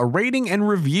leave us a rating and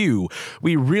review.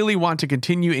 We really want to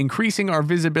continue increasing our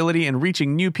visibility and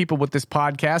reaching new people with this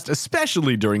podcast,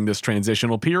 especially during this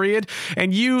transitional period.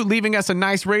 And you leaving us a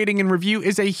nice rating and review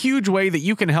is a huge way that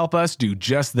you can help us do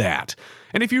just that.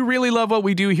 And if you really love what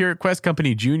we do here at Quest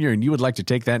Company Jr. and you would like to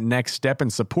take that next step in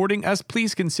supporting us,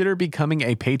 please consider becoming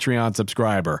a Patreon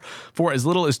subscriber. For as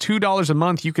little as $2 a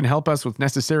month, you can help us with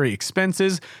necessary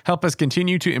expenses, help us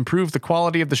continue to improve the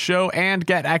quality of the show, and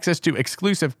get access to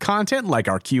exclusive content like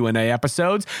our Q&A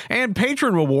episodes, and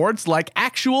patron rewards like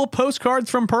actual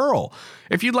postcards from Pearl.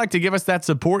 If you'd like to give us that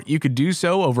support, you could do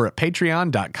so over at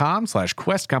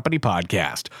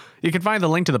patreon.com/questcompanypodcast. You can find the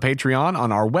link to the Patreon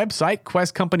on our website,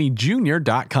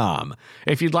 questcompanyjr.com.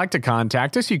 If you'd like to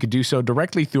contact us, you could do so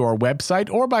directly through our website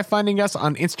or by finding us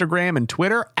on Instagram and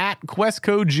Twitter at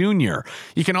QuestCoJr.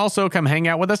 You can also come hang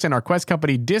out with us in our Quest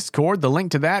Company Discord. The link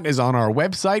to that is on our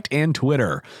website and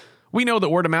Twitter. We know that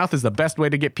word of mouth is the best way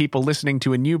to get people listening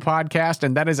to a new podcast,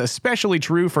 and that is especially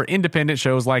true for independent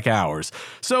shows like ours.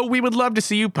 So we would love to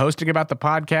see you posting about the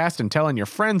podcast and telling your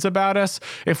friends about us.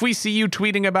 If we see you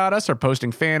tweeting about us or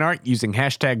posting fan art using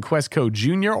hashtag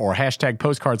QuestCoJr or hashtag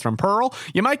Postcards from Pearl,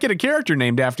 you might get a character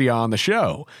named after you on the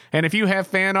show. And if you have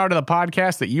fan art of the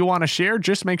podcast that you want to share,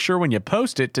 just make sure when you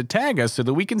post it to tag us so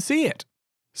that we can see it.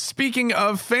 Speaking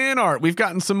of fan art, we've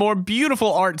gotten some more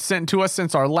beautiful art sent to us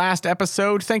since our last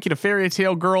episode. Thank you to Fairy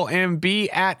Tale Girl MB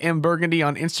at MBurgundy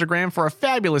on Instagram for a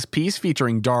fabulous piece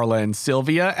featuring Darla and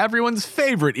Sylvia, everyone's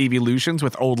favorite evolutions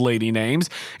with old lady names.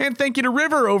 And thank you to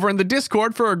River over in the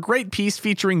Discord for a great piece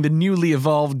featuring the newly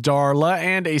evolved Darla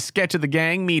and a sketch of the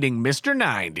gang meeting Mr.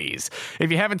 90s. If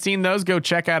you haven't seen those, go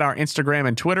check out our Instagram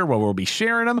and Twitter where we'll be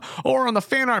sharing them, or on the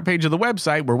fan art page of the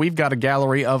website where we've got a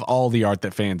gallery of all the art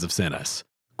that fans have sent us.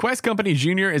 Quest Company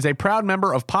Jr. is a proud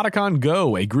member of Podicon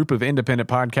Go, a group of independent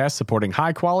podcasts supporting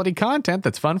high-quality content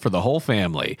that's fun for the whole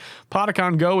family.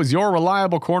 Podicon Go is your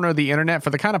reliable corner of the internet for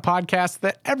the kind of podcasts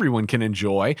that everyone can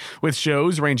enjoy, with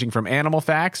shows ranging from animal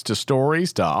facts to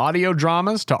stories to audio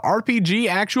dramas to RPG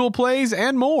actual plays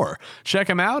and more. Check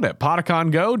them out at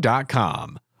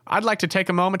podicongo.com. I'd like to take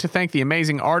a moment to thank the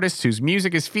amazing artists whose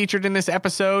music is featured in this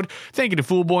episode. Thank you to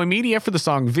Foolboy Media for the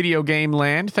song Video Game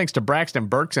Land. Thanks to Braxton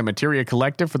Burks and Materia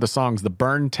Collective for the songs The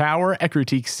Burned Tower,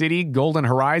 Ecruteak City, Golden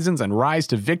Horizons, and Rise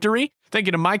to Victory. Thank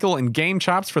you to Michael and Game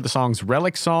Chops for the songs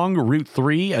Relic Song, Route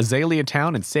 3, Azalea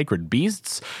Town, and Sacred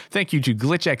Beasts. Thank you to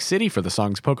Glitch X City for the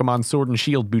songs Pokemon Sword and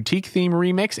Shield Boutique Theme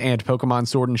Remix and Pokemon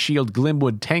Sword and Shield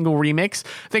Glimwood Tangle Remix.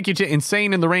 Thank you to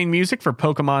Insane in the Rain Music for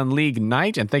Pokemon League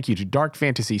Night, and thank you to Dark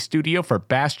Fantasy Studio for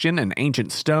Bastion and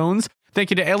Ancient Stones. Thank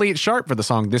you to Elliot Sharp for the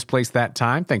song This Place That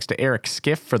Time. Thanks to Eric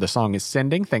Skiff for the song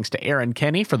Ascending. Thanks to Aaron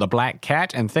Kenny for The Black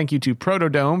Cat. And thank you to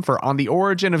Protodome for On the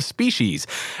Origin of Species.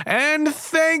 And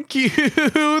thank you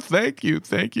to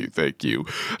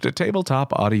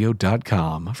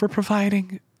tabletopaudio.com for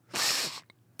providing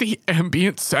the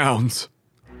ambient sounds.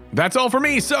 That's all for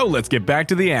me, so let's get back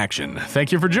to the action.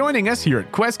 Thank you for joining us here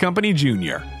at Quest Company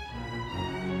Jr.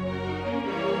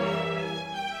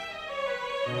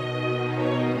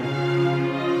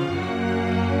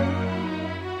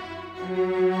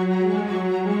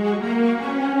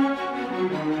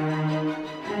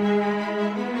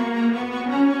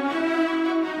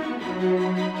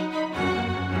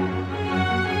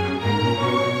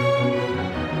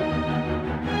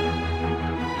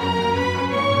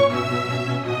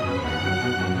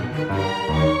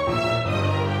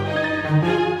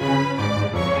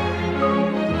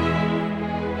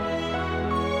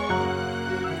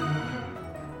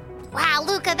 Wow,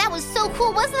 Luca, that was so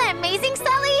cool. Wasn't that amazing,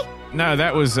 Sully? No,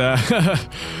 that was,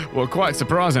 well, quite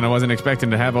surprising. I wasn't expecting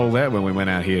to have all that when we went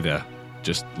out here to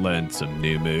just learn some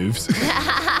new moves.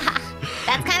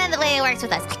 That's kind of the way it works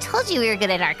with us. I told you we were good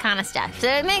at Arcana stuff, so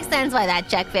it makes sense why that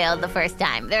check failed the first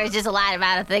time. There was just a lot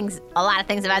of things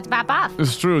about to pop off.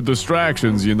 It's true,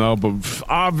 distractions, but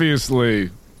obviously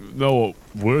know what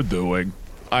we're doing.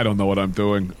 I don't know what I'm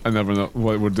doing. I never know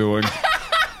what we're doing.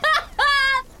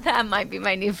 That might be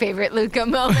my new favorite Luca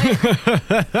moment.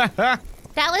 That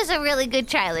was a really good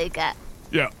try, Luca.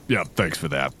 Yeah, thanks for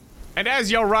that. And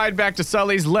as y'all ride back to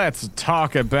Sully's, let's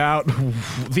talk about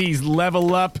these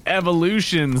level up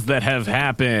evolutions that have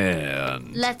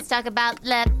happened. Let's talk about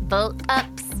level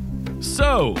ups.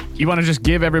 So, you want to just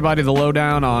give everybody the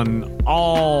lowdown on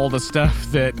all the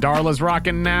stuff that Darla's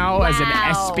rocking now as an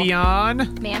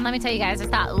Espeon? Man, let me tell you guys, I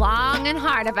thought long and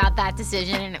hard about that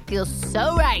decision, and it feels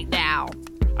so right now.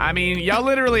 I mean, y'all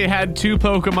literally had two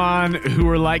Pokemon who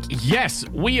were like, yes,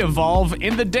 we evolve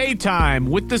in the daytime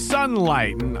with the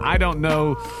sunlight. And I don't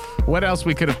know what else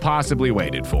we could have possibly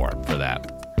waited for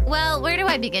that. Well, where do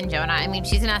I begin, Jonah? I mean,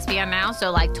 she's an Espeon now,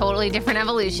 so totally different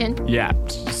evolution. Yeah,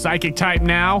 psychic type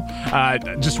now.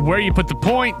 Just where you put the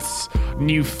points,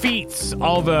 new feats,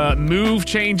 all the move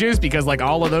changes, because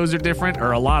all of those are different,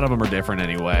 or a lot of them are different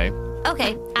anyway.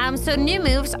 Okay, so new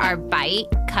moves are Bite,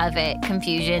 Covet,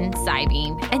 Confusion,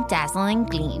 Psybeam, and Dazzling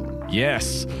Gleam.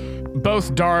 Yes.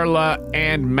 Both Darla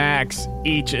and Max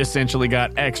each essentially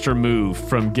got extra move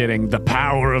from getting the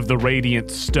power of the Radiant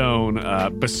Stone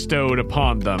bestowed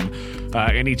upon them.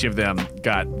 And each of them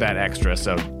got that extra.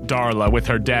 So Darla with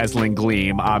her Dazzling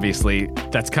Gleam, obviously,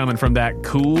 that's coming from that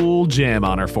cool gem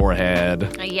on her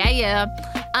forehead. Yeah.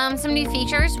 Some new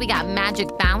features. We got Magic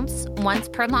Bounce. Once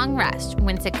per long rest,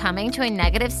 when succumbing to a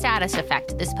negative status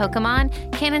effect, this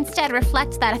Pokemon can instead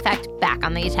reflect that effect back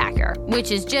on the attacker,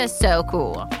 which is just so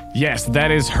cool. Yes,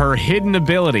 that is her hidden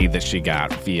ability that she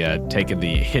got via taking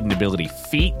the hidden ability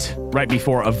feat right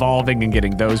before evolving and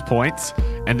getting those points.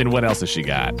 And then what else has she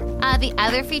got? The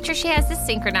other feature she has is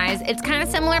Synchronize. It's kind of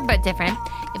similar but different.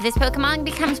 If this Pokemon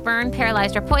becomes burned,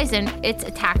 paralyzed, or poisoned, its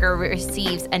attacker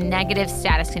receives a negative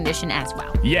status condition as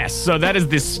well. Yes, so that is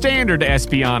the standard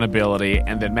Espeon ability,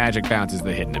 and then Magic Bounce is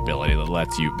the hidden ability that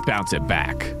lets you bounce it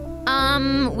back.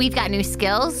 We've got new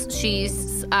skills.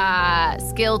 She's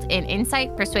skilled in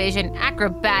Insight, Persuasion,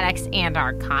 Acrobatics, and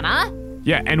Arcana.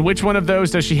 Yeah, and which one of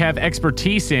those does she have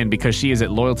expertise in, because she is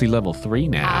at loyalty level 3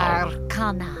 now?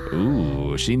 Arcana.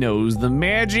 Ooh, she knows the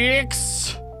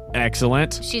magics.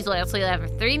 Excellent. She's loyalty level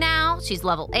 3 now. She's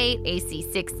level 8,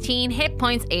 AC 16, hit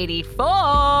points 84.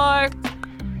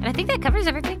 And I think that covers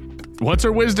everything. What's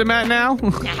her wisdom at now?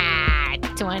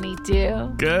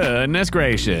 22. Goodness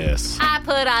gracious. I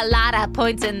put a lot of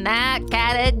points in that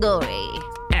category.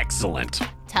 Excellent.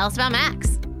 Tell us about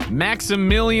Max.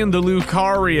 Maximilian the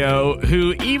Lucario,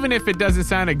 who, even if it doesn't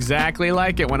sound exactly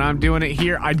like it when I'm doing it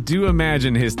here, I do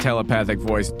imagine his telepathic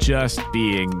voice just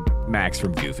being Max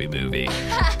from Goofy Movie.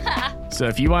 So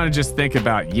if you want to just think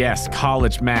about, yes,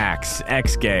 College Max,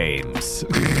 X Games,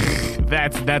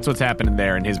 that's what's happening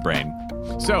there in his brain.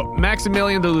 So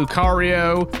Maximilian the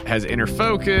Lucario has inner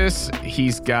focus.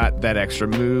 He's got that extra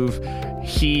move.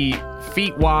 He,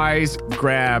 feat-wise,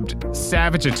 grabbed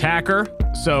Savage Attacker.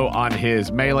 So on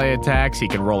his melee attacks, he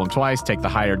can roll them twice, take the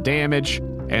higher damage.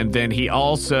 And then he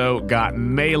also got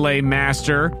Melee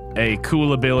Master, a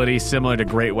cool ability similar to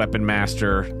Great Weapon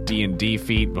Master D&D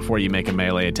feat. Before you make a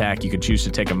melee attack, you can choose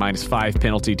to take a -5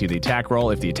 penalty to the attack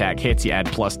roll. If the attack hits, you add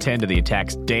 +10 to the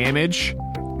attack's damage.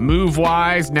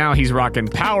 Move-wise, now he's rocking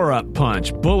Power-Up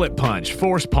Punch, Bullet Punch,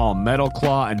 Force Palm, Metal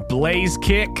Claw, and Blaze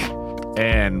Kick.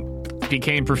 And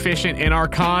became proficient in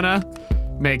Arcana.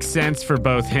 Makes sense for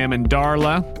both him and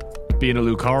Darla. Being a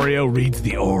Lucario, reads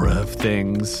the aura of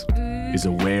things, is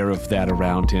aware of that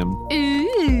around him.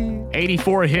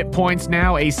 84 hit points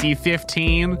now, AC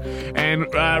 15. And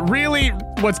really,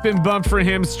 what's been bumped for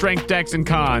him, Strength, Dex, and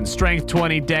Con. Strength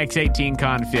 20, Dex 18,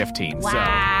 Con 15.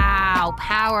 Wow,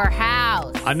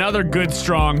 powerhouse. So, another good,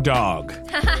 strong dog.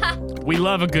 We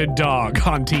love a good dog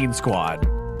on Teen Squad.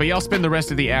 But y'all spend the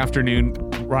rest of the afternoon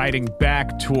riding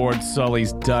back towards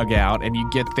Sully's dugout, and you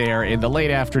get there in the late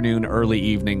afternoon, early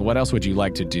evening. What else would you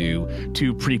like to do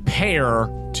to prepare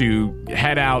to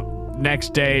head out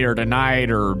next day or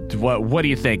tonight, or what are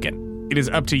you thinking? It is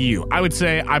up to you. I would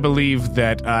say I believe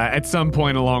that at some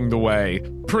point along the way,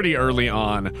 pretty early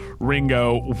on,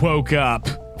 Ringo woke up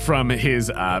from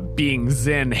his being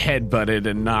Zen headbutted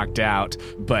and knocked out,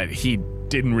 but he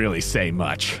didn't really say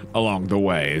much along the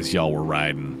way as y'all were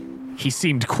riding. He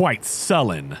seemed quite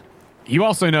sullen. You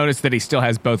also noticed that he still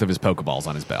has both of his Pokeballs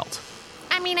on his belt.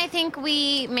 I mean, I think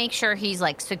we make sure he's,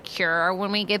 like, secure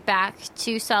when we get back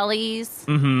to Sully's.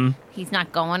 Mm-hmm. He's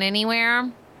not going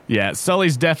anywhere. Yeah,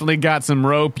 Sully's definitely got some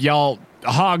rope. Y'all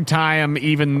hog tie him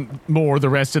even more the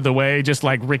rest of the way, just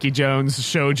like Ricky Jones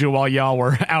showed you while y'all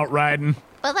were out riding.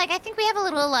 But, like, I think we have a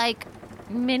little, like,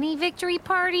 mini victory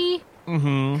party.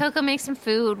 Mm-hmm. Coco makes some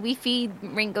food. We feed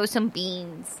Ringo some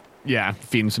beans. Yeah,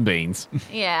 feed him some beans.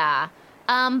 Yeah.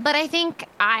 But I think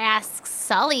I asked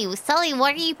Sully,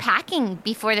 what are you packing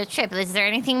before the trip? Is there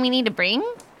anything we need to bring?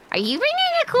 Are you bringing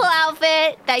a cool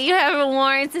outfit that you haven't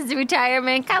worn since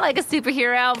retirement? Kind of like a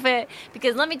superhero outfit?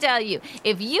 Because let me tell you,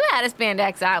 if you had a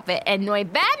spandex outfit and Noy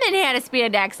Batman had a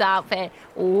spandex outfit,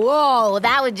 whoa,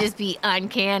 that would just be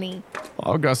uncanny.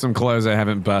 I've got some clothes I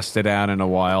haven't busted out in a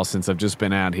while since I've just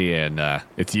been out here, and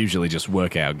it's usually just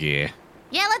workout gear.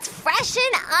 Yeah, let's freshen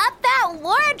up that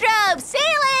wardrobe. Sealy!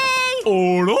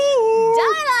 Oh, no!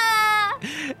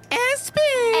 Darla! Espy!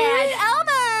 And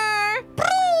Elmer!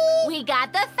 We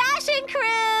got the fashion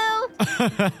crew!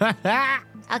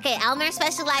 Okay, Elmer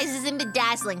specializes in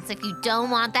bedazzling, so if you don't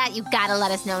want that, you gotta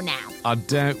let us know now. I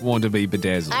don't want to be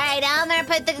bedazzled. All right, Elmer,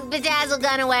 put the bedazzle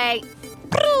gun away.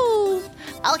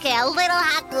 Okay, a little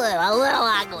hot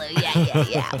glue.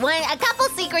 Yeah. A couple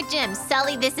secret gems.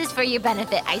 Sully, this is for your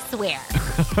benefit, I swear.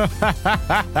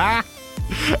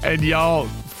 And y'all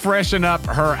freshen up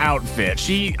her outfit.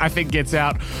 She, I think, gets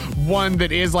out one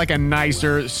that is like a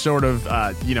nicer sort of,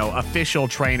 official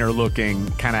trainer looking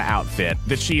kind of outfit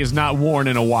that she has not worn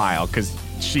in a while because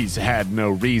she's had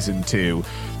no reason to.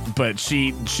 But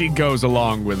she goes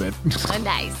along with it. Oh,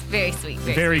 nice. Very sweet.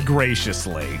 Very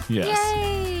graciously. Yes.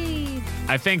 Yay.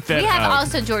 I think that... We have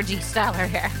also Georgie style her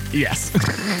hair. Yes.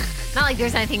 Not like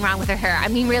there's anything wrong with her hair. I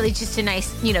mean, really just a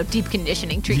nice, deep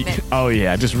conditioning treatment. Oh,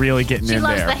 yeah. Just really getting in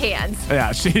there. She loves the hands.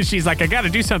 Yeah. She's like, I got to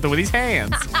do something with these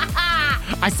hands.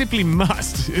 I simply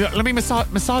must. Let me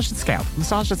massage the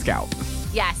scalp.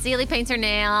 Yeah, Sealy paints her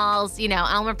nails.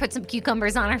 Elmer puts some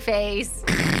cucumbers on her face.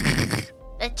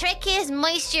 The trick is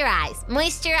moisturize.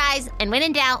 Moisturize, and when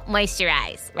in doubt,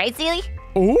 moisturize. Right, Sealy?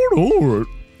 Or.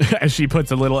 As she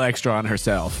puts a little extra on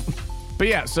herself. But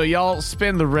yeah, so y'all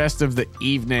spend the rest of the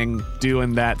evening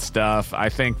doing that stuff. I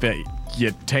think that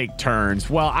you take turns.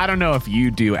 Well, I don't know if you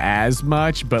do as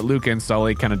much, but Luke and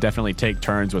Sully kind of definitely take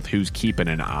turns with who's keeping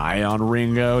an eye on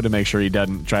Ringo to make sure he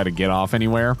doesn't try to get off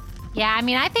anywhere. Yeah, I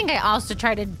mean, I think I also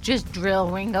try to just drill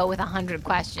Ringo with 100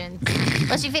 questions.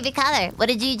 What's your favorite color? What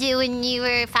did you do when you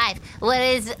were 5? What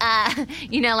is,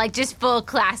 just full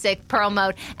classic Pearl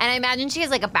mode. And I imagine she has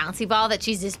like a bouncy ball that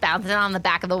she's just bouncing on the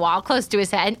back of the wall close to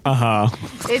his head. Uh-huh.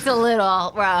 It's a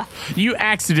little rough. You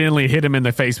accidentally hit him in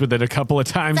the face with it a couple of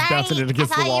times, Sorry, bouncing it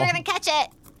against the wall. I thought you were going to catch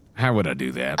it. How would I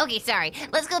do that? Okay, sorry.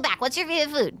 Let's go back. What's your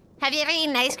favorite food? Have you ever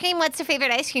eaten ice cream? What's your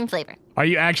favorite ice cream flavor? Are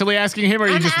you actually asking him, or are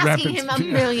you just asking him a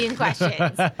million questions.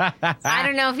 I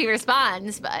don't know if he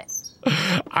responds, but...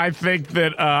 I think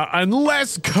that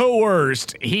unless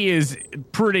coerced, he is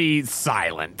pretty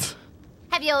silent.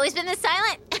 Have you always been this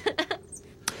silent?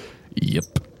 Yep.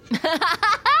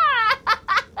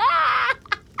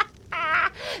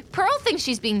 Pearl thinks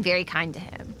she's being very kind to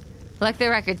him. Like the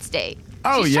record state.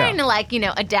 Oh, she's yeah. trying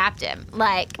to, adapt him.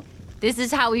 Like, this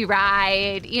is how we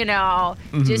ride,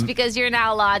 Mm-hmm. Just because you're an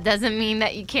outlaw doesn't mean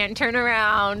that you can't turn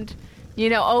around.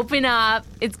 Open up.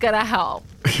 It's gonna help.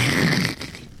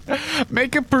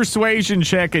 Make a persuasion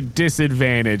check at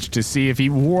disadvantage to see if he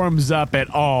warms up at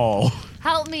all.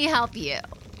 Help me help you.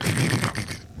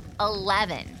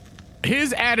 11.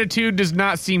 His attitude does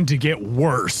not seem to get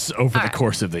worse over the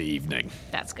course of the evening.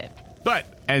 That's good. But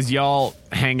as y'all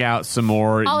hang out some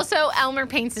more... Also, Elmer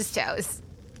paints his toes.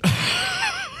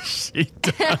 He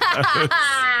does.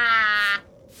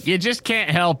 You just can't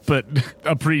help but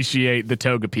appreciate the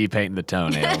Togepi painting the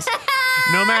toenails.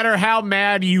 No matter how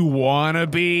mad you want to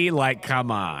be,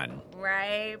 come on.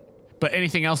 Right. But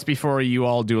anything else before you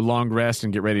all do a long rest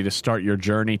and get ready to start your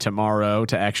journey tomorrow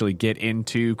to actually get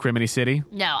into Criminy City?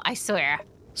 No, I swear.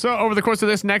 So over the course of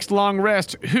this next long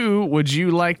rest, who would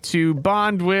you like to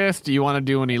bond with? Do you want to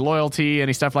do any loyalty,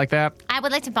 any stuff like that? I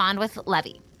would like to bond with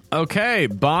Levy. Okay,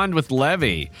 bond with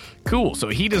Levy. Cool, so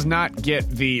he does not get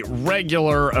the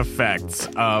regular effects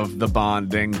of the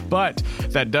bonding, but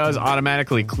that does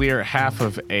automatically clear half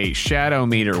of a shadow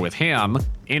meter with him,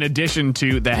 in addition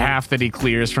to the half that he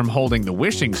clears from holding the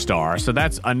wishing star, so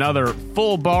that's another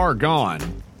full bar gone.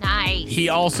 Nice. He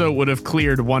also would have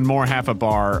cleared one more half a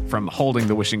bar from holding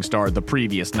the wishing star the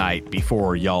previous night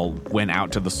before y'all went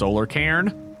out to the solar cairn,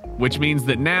 which means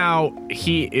that now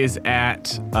he is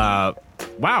at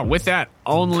Wow, with that,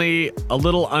 only a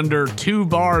little under 2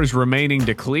 bars remaining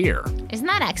to clear. Isn't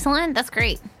that excellent? That's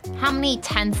great. How many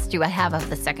tenths do I have of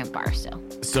the second bar still?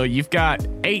 So you've got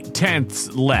 8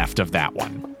 tenths left of that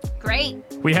one. Great.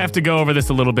 We have to go over this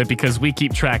a little bit because we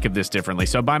keep track of this differently.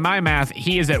 So by my math,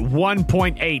 he is at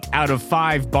 1.8 out of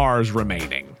 5 bars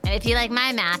remaining. And if you like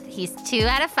my math, he's 2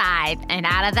 out of 5. And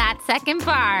out of that second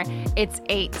bar, it's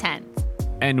 8 tenths.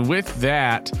 And with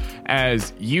that,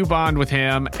 as you bond with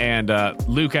him and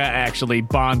Luca actually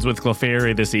bonds with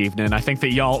Clefairy this evening, I think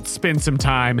that y'all spend some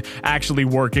time actually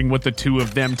working with the two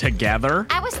of them together.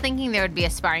 I was thinking there would be a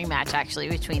sparring match actually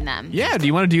between them. Yeah, do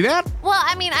you want to do that? Well,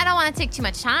 I mean, I don't want to take too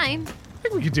much time. I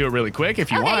think we could do it really quick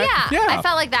if you want. Yeah. I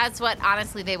felt like that's what,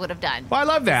 honestly, they would have done. Well, I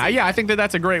love that. Yeah, I think that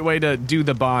that's a great way to do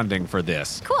the bonding for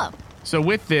this. Cool. So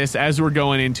with this, as we're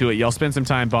going into it, y'all spend some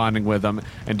time bonding with them,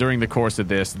 and during the course of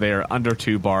this, they're under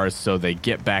 2 bars, so they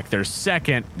get back their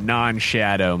second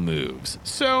non-shadow moves.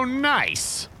 So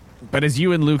nice! But as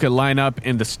you and Luca line up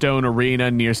in the stone arena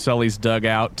near Sully's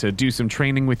dugout to do some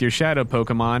training with your shadow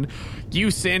Pokemon, you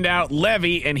send out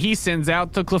Levy, and he sends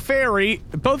out the Clefairy.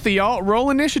 Both of y'all roll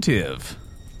initiative.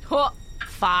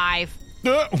 5.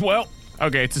 Well,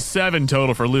 okay, it's a 7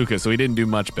 total for Luca, so he didn't do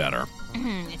much better.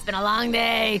 It's been a long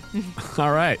day.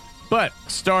 All right. But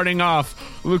starting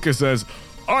off, Luca says,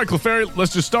 all right, Clefairy,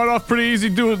 let's just start off pretty easy.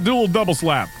 Do a little double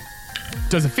slap.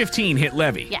 Does a 15 hit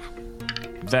Levy? Yeah.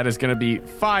 That is going to be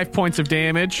 5 points of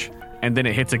damage. And then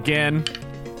it hits again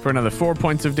for another 4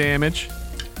 points of damage.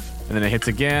 And then it hits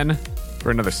again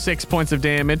for another 6 points of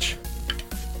damage.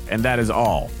 And that is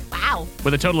all. Wow.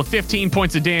 With a total of 15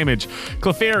 points of damage,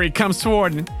 Clefairy comes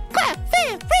forward and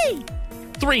Clefairy!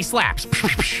 3 slaps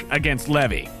against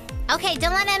Levy. Okay,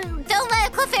 don't let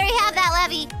Clefairy have that,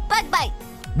 Levy. Bug bite.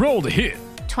 Roll to hit.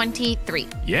 23.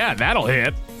 Yeah, that'll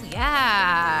hit.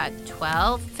 Yeah,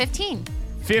 12, 15.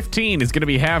 15 is going to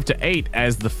be halved to 8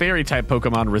 as the fairy type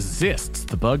Pokemon resists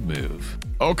the bug move.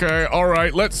 Okay, all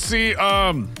right, let's see.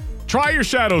 Try your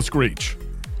Shadow Screech.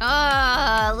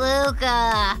 Oh,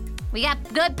 Luca. We got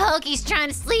good Pokies trying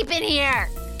to sleep in here.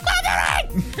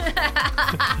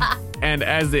 And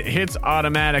as it hits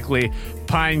automatically,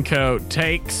 Pinecoat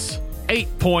takes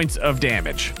 8 points of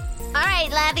damage. All right,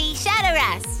 Levy, Shadow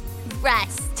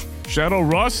Rust. Shadow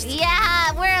Rust?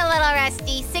 Yeah, we're a little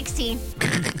rusty. 16.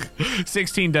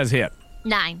 16 does hit.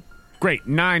 9. Great,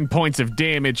 9 points of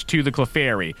damage to the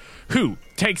Clefairy, who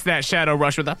takes that Shadow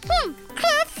Rush with a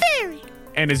Clefairy.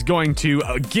 and is going to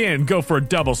again go for a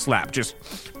double slap, just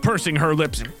pursing her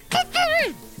lips and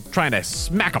trying to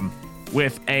smack him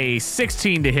with a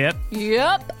 16 to hit.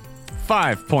 Yep.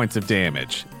 5 points of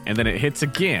damage. And then it hits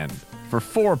again for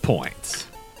 4 points.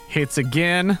 Hits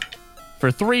again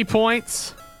for 3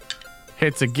 points.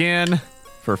 Hits again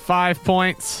for 5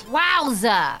 points.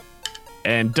 Wowza.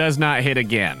 And does not hit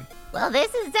again. Well,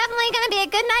 this is definitely going to be a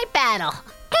good night battle.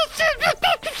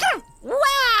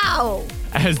 Wow.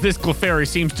 As this Clefairy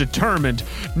seems determined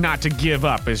not to give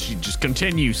up as she just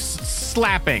continues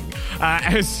slapping.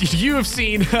 As you have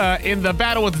seen in the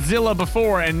battle with Zilla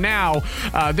before, and now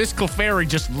this Clefairy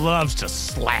just loves to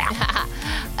slap.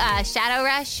 Shadow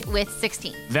Rush with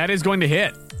 16. That is going to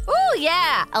hit. Ooh,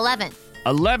 yeah. 11.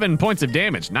 11 points of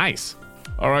damage. Nice.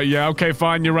 All right, yeah, okay,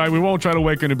 fine, you're right. We won't try to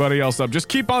wake anybody else up. Just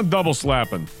keep on double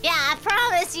slapping. Yeah, I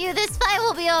promise you this fight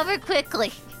will be over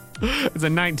quickly. It's a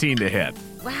 19 to hit.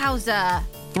 Wowza.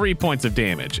 3 points of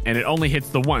damage, and it only hits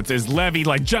the once as Levy,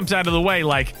 jumps out of the way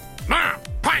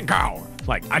Pinecoat.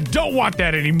 I don't want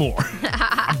that anymore.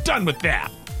 I'm done with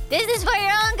that. This is for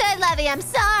your own good, Levy. I'm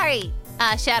sorry.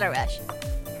 Shadow Rush.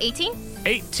 18?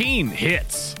 18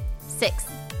 hits. 6.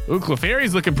 Ooh,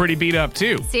 Clefairy's looking pretty beat up,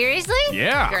 too. Seriously?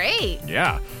 Yeah. Great.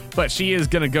 Yeah, but she is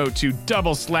going to go to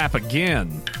double slap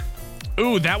again.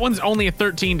 Ooh, that one's only a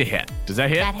 13 to hit. Does that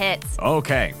hit? That hits.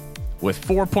 Okay. With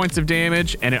 4 points of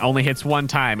damage, and it only hits one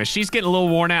time as she's getting a little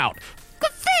worn out.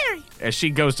 Clefairy. As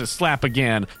she goes to slap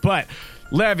again. But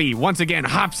Levy, once again,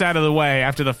 hops out of the way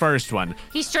after the first one.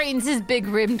 He straightens his big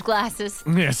rimmed glasses.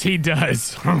 Yes, he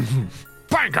does.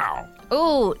 Pinecoat.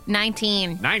 Ooh,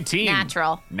 19. 19.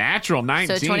 Natural. Natural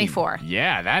 19. So 24.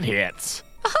 Yeah, that hits.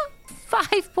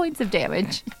 5 points of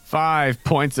damage. 5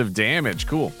 points of damage.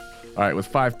 Cool. All right, with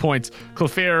 5 points,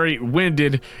 Clefairy,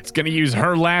 winded, is going to use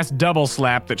her last double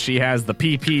slap that she has the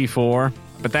PP for,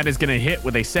 but that is going to hit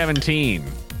with a 17,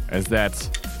 as that's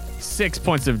 6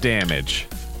 points of damage,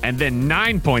 and then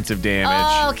 9 points of damage.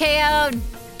 Oh, KO'd.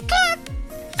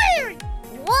 Clefairy.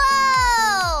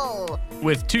 Whoa!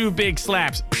 With 2 big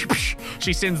slaps,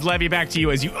 she sends Levy back to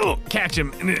you as you catch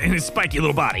him in his spiky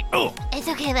little body. It's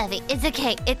okay, Levy. It's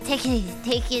okay. Take it easy.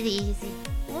 Take it easy.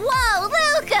 Whoa,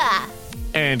 Luca!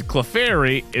 And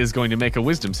Clefairy is going to make a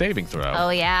wisdom saving throw. Oh,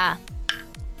 yeah.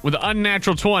 With an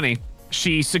unnatural 20,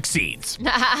 she succeeds.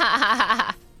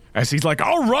 As he's like,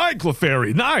 all right,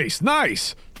 Clefairy,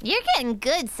 nice. You're getting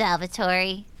good,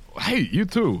 Salvatore. Hey, you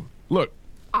too. Look,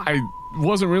 I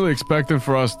wasn't really expecting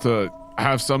for us to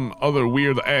have some other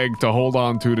weird egg to hold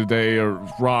on to today, or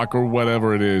rock, or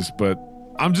whatever it is, but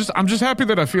I'm just happy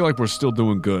that I feel like we're still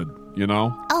doing good, you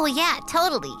know? Oh, yeah,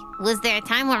 totally. Was there a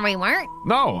time when we weren't?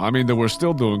 No, I mean that we're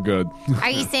still doing good. Are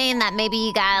you saying that maybe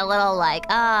you got a little like,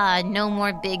 no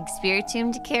more big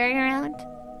spiritomb to carry around?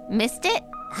 Missed it?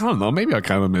 I don't know, maybe I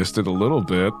kind of missed it a little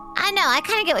bit. I know, I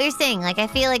kind of get what you're saying. Like, I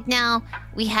feel like now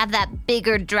we have that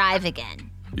bigger drive again.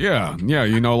 Yeah,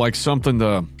 you know, like something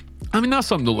to... I mean, not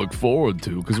something to look forward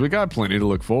to, because we got plenty to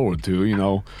look forward to, you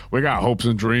know. We got hopes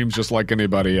and dreams just like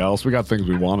anybody else. We got things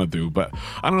we want to do, but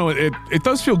I don't know, it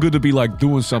does feel good to be, like,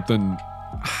 doing something...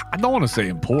 I don't want to say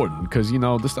important, because, you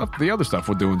know, the other stuff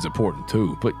we're doing is important,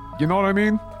 too. But you know what I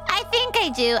mean? I think I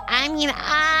do. I mean,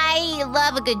 I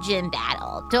love a good gym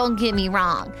battle. Don't get me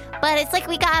wrong. But it's like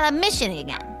we got a mission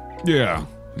again. Yeah.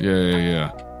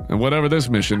 And whatever this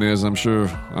mission is, I'm sure,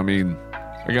 I mean,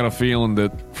 I got a feeling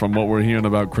that from what we're hearing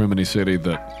about Criminy City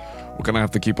that we're going to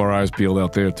have to keep our eyes peeled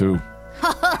out there, too.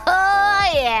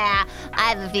 Oh, yeah. I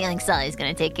have a feeling Sully's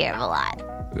going to take care of a lot.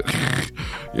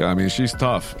 Yeah, I mean, she's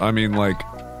tough. I mean, like,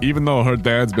 even though her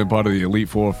dad's been part of the Elite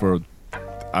Four for,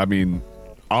 I mean,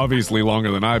 obviously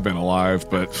longer than I've been alive,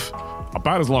 but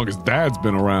about as long as Dad's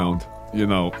been around, you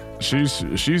know, she's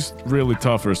really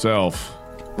tough herself.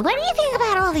 What do you think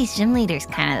about all these gym leaders,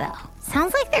 kind of, though?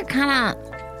 Sounds like they're kind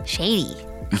of shady.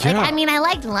 Yeah. Like, I mean, I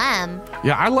liked Lem.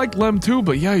 Yeah, I like Lem too,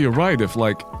 but yeah, you're right.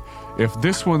 If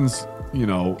this one's, you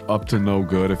know, up to no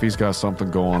good, if he's got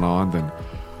something going on, then,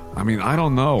 I mean, I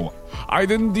don't know. I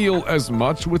didn't deal as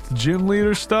much with gym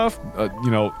leader stuff, you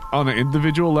know, on an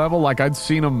individual level. Like, I'd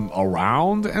seen them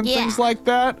around and things like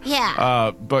that.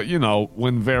 Yeah. But, you know,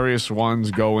 when various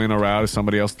ones go in or out, if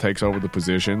somebody else takes over the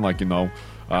position, like, you know,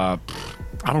 I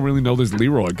don't really know this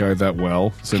Leroy guy that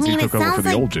well since he took over for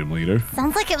the old gym leader.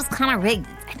 Sounds like it was kind of rigged.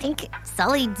 I think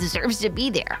Sully deserves to be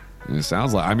there. It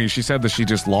sounds like, I mean, she said that she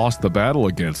just lost the battle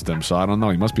against him, so I don't know.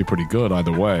 He must be pretty good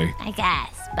either way. I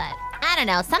guess, but I don't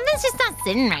know. Something's just not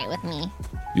sitting right with me.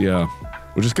 Yeah.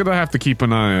 We're just going to have to keep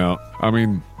an eye out. I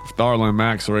mean, if Darla and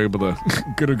Max are able to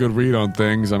get a good read on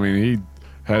things, I mean, he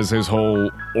has his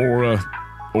whole aura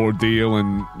ordeal,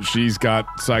 and she's got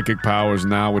psychic powers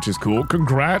now, which is cool.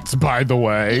 Congrats, by the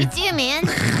way. You too, man.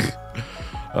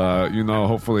 You know,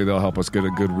 hopefully they'll help us get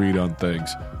a good read on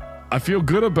things. I feel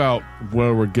good about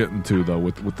where we're getting to, though,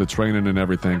 with the training and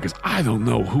everything, because I don't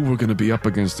know who we're going to be up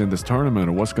against in this tournament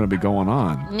or what's going to be going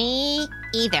on. Me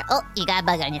either. Oh, you got a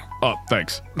bug on you. Oh,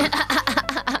 thanks.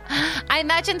 I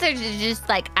imagine they're just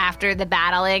like after the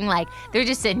battling, like they're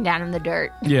just sitting down in the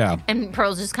dirt. Yeah. And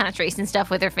Pearl's just kind of tracing stuff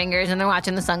with her fingers and they're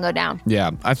watching the sun go down.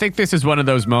 Yeah. I think this is one of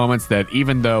those moments that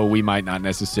even though we might not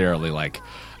necessarily like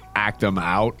act them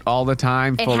out all the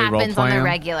time, It fully role happens on playing. the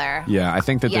regular. Yeah, I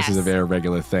think that this is a Yes. very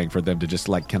regular thing for them to just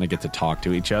like kind of get to talk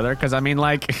to each other. Because I mean,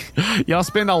 like, y'all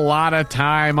spend a lot of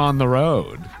time on the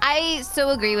road. I so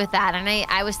agree with that. And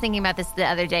I was thinking about this the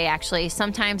other day, actually.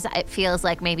 Sometimes it feels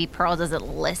like maybe Pearl doesn't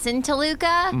listen to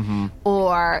Luca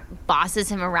or bosses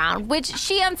him around, which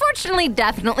she unfortunately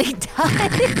definitely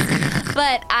does.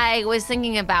 But I was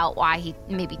thinking about why he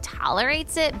maybe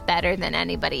tolerates it better than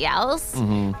anybody else.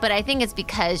 But I think it's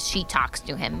because she talks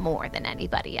to him more than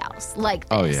anybody else. Like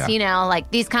this, Oh, yeah. you know, like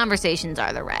these conversations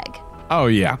are the reg. Oh,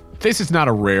 yeah. This is not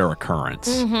a rare occurrence.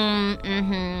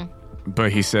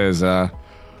 But he says, this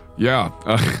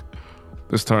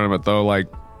tournament, though, like,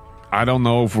 I don't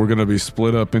know if we're going to be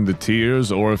split up into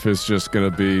tiers or if it's just going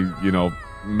to be, you know,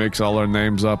 mix all our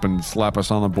names up and slap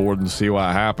us on the board and see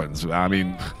what happens. I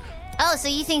mean, Oh, so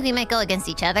you think we might go against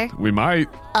each other? we might.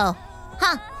 Oh,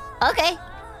 huh. Okay.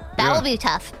 That Yeah. will be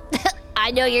tough. I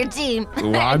know your team.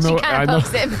 Well, I And she know. kinda I know.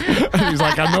 pokes him. He's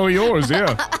like, I know yours,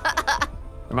 yeah.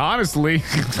 And honestly,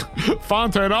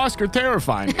 Fonta and Oscar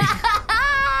terrify me.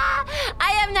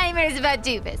 I have nightmares about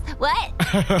Doofus. What?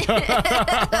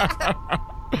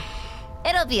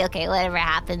 It'll be okay, whatever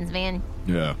happens, man.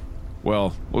 Yeah.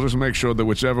 Well, we'll just make sure that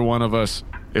whichever one of us,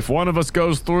 if one of us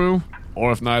goes through,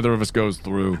 or if neither of us goes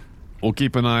through, we'll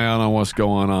keep an eye out on what's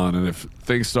going on. And if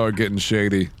things start getting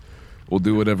shady, we'll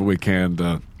do whatever we can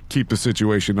to keep the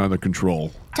situation under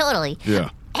control. Totally. Yeah.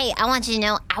 Hey, I want you to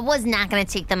know, I was not going to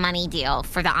take the money deal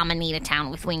for the Amanita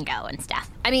town with Wingo and stuff.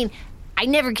 I mean, I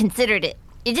never considered it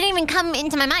It didn't even come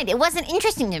into my mind. It wasn't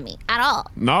interesting to me at all.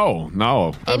 No.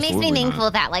 It makes me absolutely thankful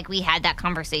not. that like we had that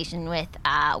conversation with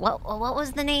what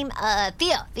was the name?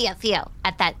 Theo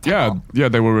at that temple. Yeah,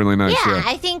 they were really nice. Yeah, Yeah.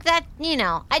 I think that,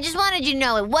 I just wanted you to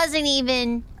know it wasn't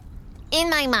even in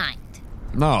my mind.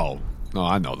 No,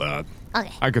 I know that.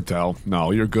 Okay. I could tell.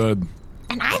 No, you're good.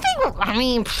 And I think,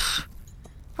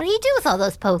 what do you do with all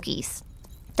those pokies?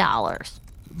 Dollars.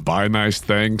 Buy nice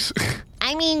things.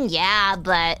 I mean, yeah,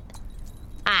 but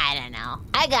I don't know.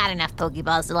 I got enough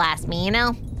Pokeballs to last me,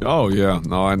 Oh yeah,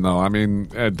 no, I know. I mean,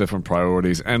 different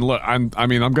priorities. And look, I'm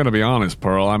gonna be honest,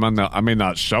 Pearl. I may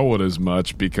not show it as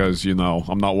much because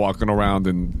I'm not walking around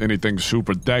in anything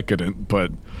super decadent.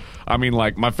 But I mean,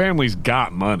 like, my family's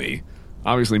got money.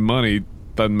 Obviously, money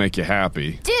doesn't make you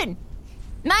happy. Dude,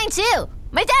 mine too.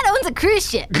 My dad owns a cruise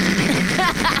ship.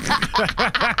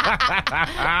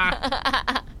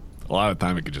 A lot of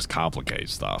time it could just complicate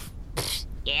stuff.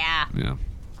 Yeah. Yeah,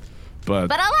 but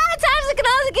But a lot of times it can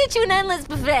also get you an endless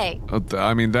buffet.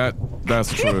 I mean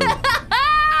that's true.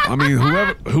 I mean,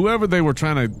 whoever they were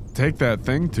trying to take that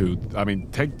thing to, I mean,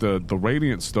 take the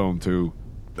Radiant Stone to,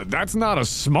 that's not a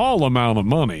small amount of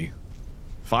money.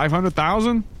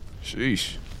 500,000?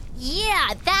 Sheesh.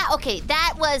 Yeah,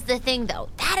 that was the thing, though.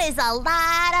 That is a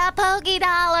lot of Poke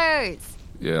Dollars.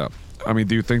 Yeah. I mean,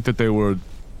 do you think that they were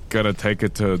gonna take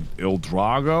it to Il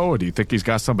Drago, or do you think he's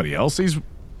got somebody else he's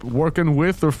working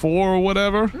with or for or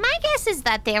whatever? My guess is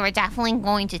that they were definitely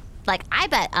going to, I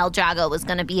bet El Drago was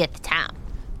going to be at the town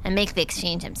and make the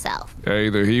exchange himself. Yeah,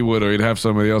 either he would or he'd have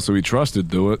somebody else who he trusted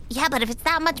do it. Yeah, but if it's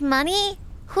that much money,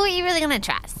 who are you really going to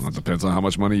trust? Well, it depends on how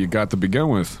much money you got to begin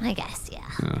with. I guess,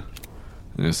 yeah.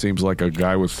 And it seems like a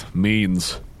guy with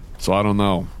means, so I don't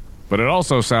know. But it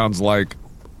also sounds like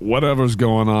whatever's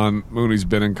going on, Mooney's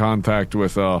been in contact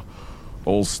with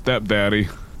old stepdaddy,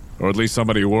 or at least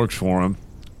somebody who works for him.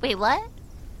 Wait, what?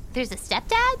 There's a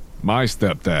stepdad? My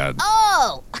stepdad.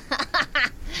 Oh!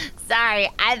 Sorry,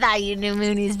 I thought you knew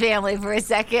Mooney's family for a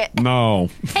second. No.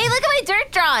 Hey, look at my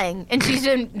dirt drawing! And she's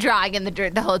been drawing in the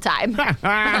dirt the whole time.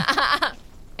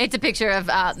 It's a picture of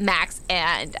Max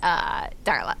and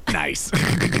Darla. Nice.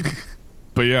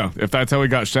 But yeah, if that's how he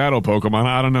got Shadow Pokemon,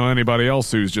 I don't know anybody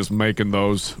else who's just making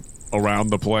those around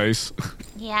the place.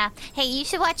 Yeah. Hey, you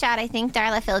should watch out. I think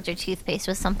Darla filled your toothpaste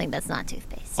with something that's not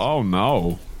toothpaste. Oh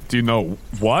no. Do you know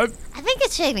what? I think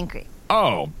it's shaving cream.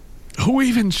 Oh. Who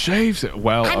even shaves it?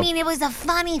 Well, I mean, it was a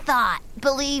funny thought.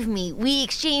 Believe me, we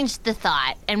exchanged the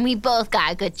thought, and we both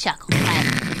got a good chuckle.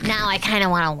 But now I kind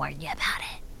of want to warn you about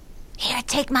it. Here,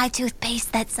 take my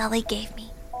toothpaste that Sully gave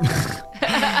me.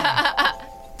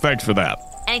 thanks for that.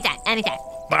 Anytime.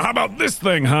 But how about this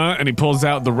thing, huh? And he pulls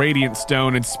out the Radiant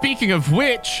Stone. And speaking of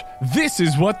which, this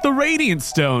is what the Radiant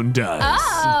Stone does.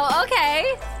 Oh,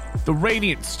 okay. The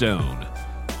Radiant Stone.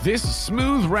 This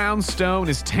smooth round stone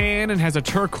is tan and has a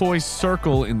turquoise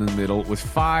circle in the middle with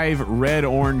 5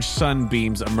 red-orange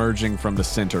sunbeams emerging from the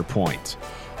center point.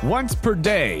 Once per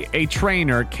day, a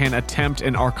trainer can attempt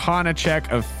an Arcana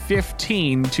check of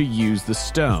 15 to use the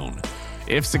stone.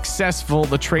 If successful,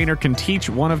 the trainer can teach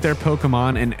one of their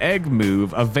Pokemon an egg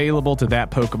move available to that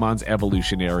Pokemon's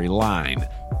evolutionary line.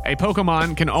 A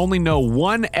Pokemon can only know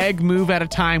one egg move at a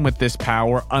time with this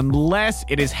power unless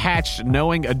it is hatched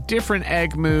knowing a different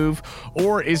egg move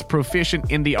or is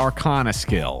proficient in the Arcana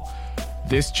skill.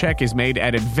 This check is made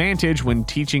at advantage when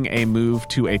teaching a move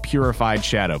to a purified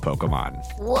Shadow Pokemon.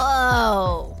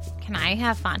 Whoa. Can I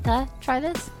have Fanta try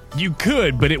this? You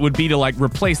could, but it would be to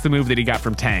replace the move that he got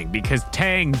from Tang, because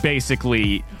Tang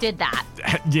basically, Did that.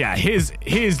 yeah, his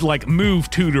move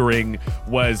tutoring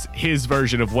was his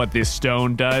version of what this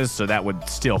stone does, so that would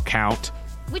still count.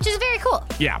 Which is very cool.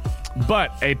 Yeah,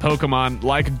 but a Pokemon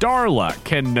like Darla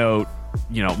can note,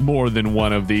 more than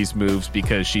one of these moves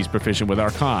because she's proficient with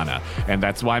Arcana, and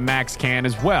that's why Max can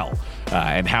as well,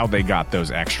 and how they got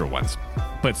those extra ones.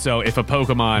 But so if a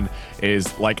Pokemon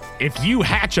is if you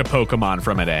hatch a Pokemon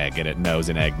from an egg and it knows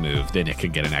an egg move, then it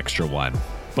can get an extra one.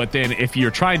 But then if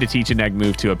you're trying to teach an egg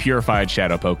move to a purified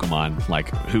Shadow Pokemon,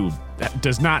 who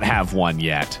does not have one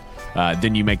yet,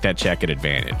 then you make that check at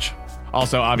advantage.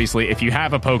 Also, obviously, if you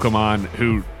have a Pokemon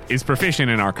who is proficient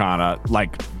in Arcana,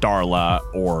 like Darla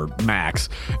or Max,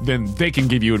 then they can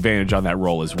give you advantage on that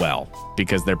roll as well,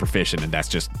 because they're proficient, and that's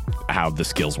just how the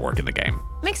skills work in the game.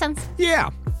 Makes sense. Yeah.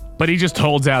 But he just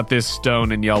holds out this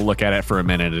stone, and y'all look at it for a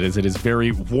minute. It is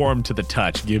very warm to the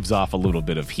touch, gives off a little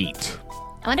bit of heat.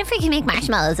 I wonder if we can make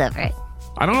marshmallows over it.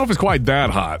 I don't know if it's quite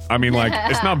that hot. I mean,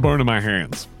 it's not burning my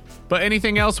hands. But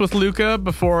anything else with Luca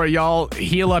before y'all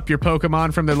heal up your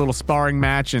Pokemon from their little sparring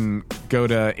match and go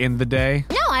to end the day?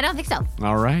 No, I don't think so.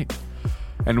 All right.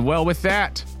 And well, with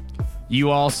that, You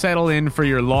all settle in for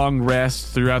your long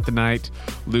rest throughout the night.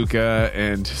 Luca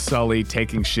and Sully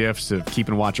taking shifts of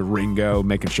keeping watch of Ringo,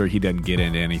 making sure he doesn't get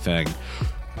into anything.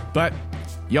 But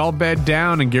y'all bed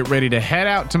down and get ready to head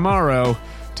out tomorrow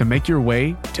to make your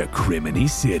way to Criminy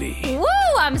City. Woo!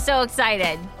 I'm so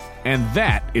excited. And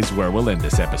that is where we'll end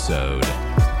this episode.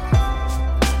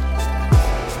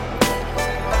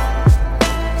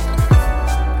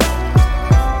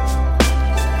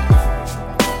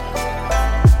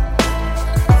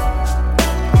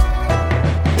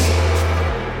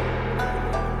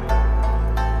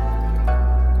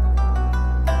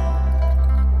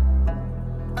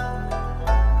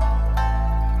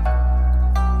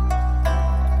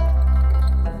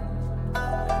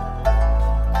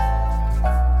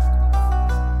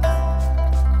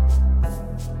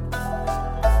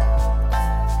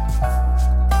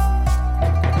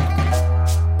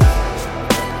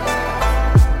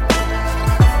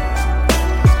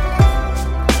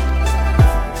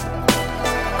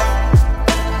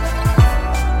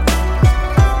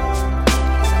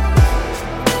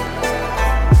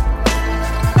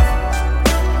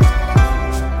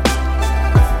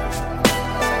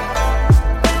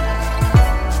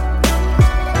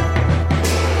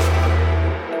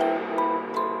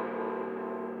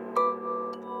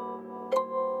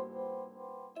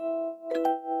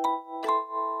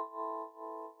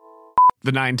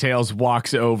 The Ninetales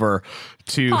walks over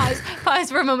to...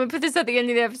 Pause for a moment. Put this at the end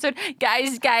of the episode.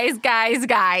 Guys.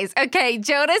 Okay,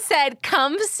 Jonah said,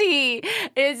 come see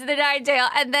is the Ninetale.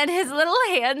 And then his little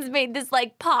hands made this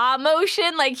like paw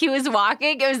motion like he was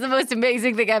walking. It was the most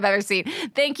amazing thing I've ever seen.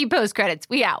 Thank you, post-credits.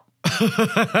 We out.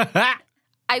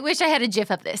 I wish I had a GIF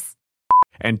of this.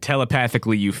 And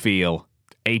telepathically you feel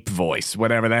ape voice,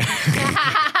 whatever that...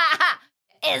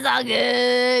 It's all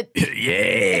good.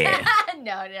 Yeah.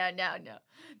 No.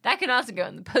 That can also go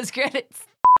in the post-credits.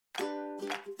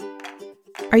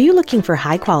 Are you looking for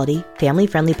high-quality,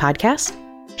 family-friendly podcasts?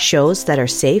 Shows that are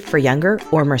safe for younger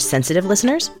or more sensitive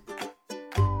listeners?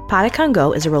 Podicon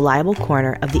Go is a reliable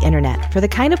corner of the internet for the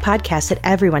kind of podcasts that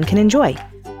everyone can enjoy.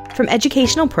 From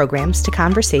educational programs to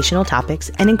conversational topics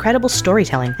and incredible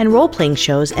storytelling and role-playing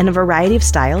shows in a variety of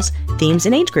styles, themes,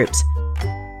 and age groups.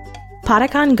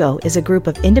 Podicon Go is a group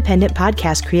of independent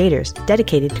podcast creators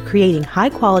dedicated to creating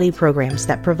high-quality programs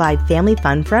that provide family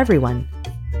fun for everyone.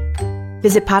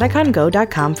 Visit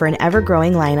podicongo.com for an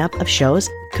ever-growing lineup of shows,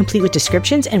 complete with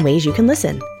descriptions and ways you can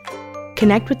listen.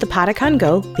 Connect with the Podicon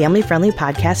Go family-friendly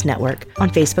podcast network on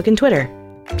Facebook and Twitter.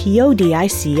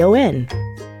 PODICON.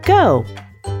 Go!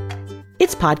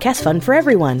 It's podcast fun for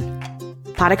everyone.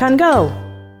 Podicon Go!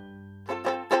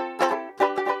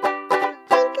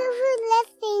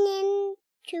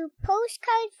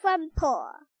 Postcard from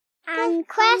Pearl and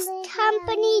Quest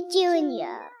Company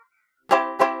Jr.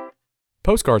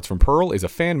 Postcards from Pearl is a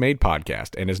fan-made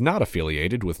podcast and is not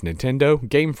affiliated with Nintendo,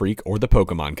 Game Freak, or the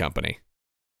Pokemon Company.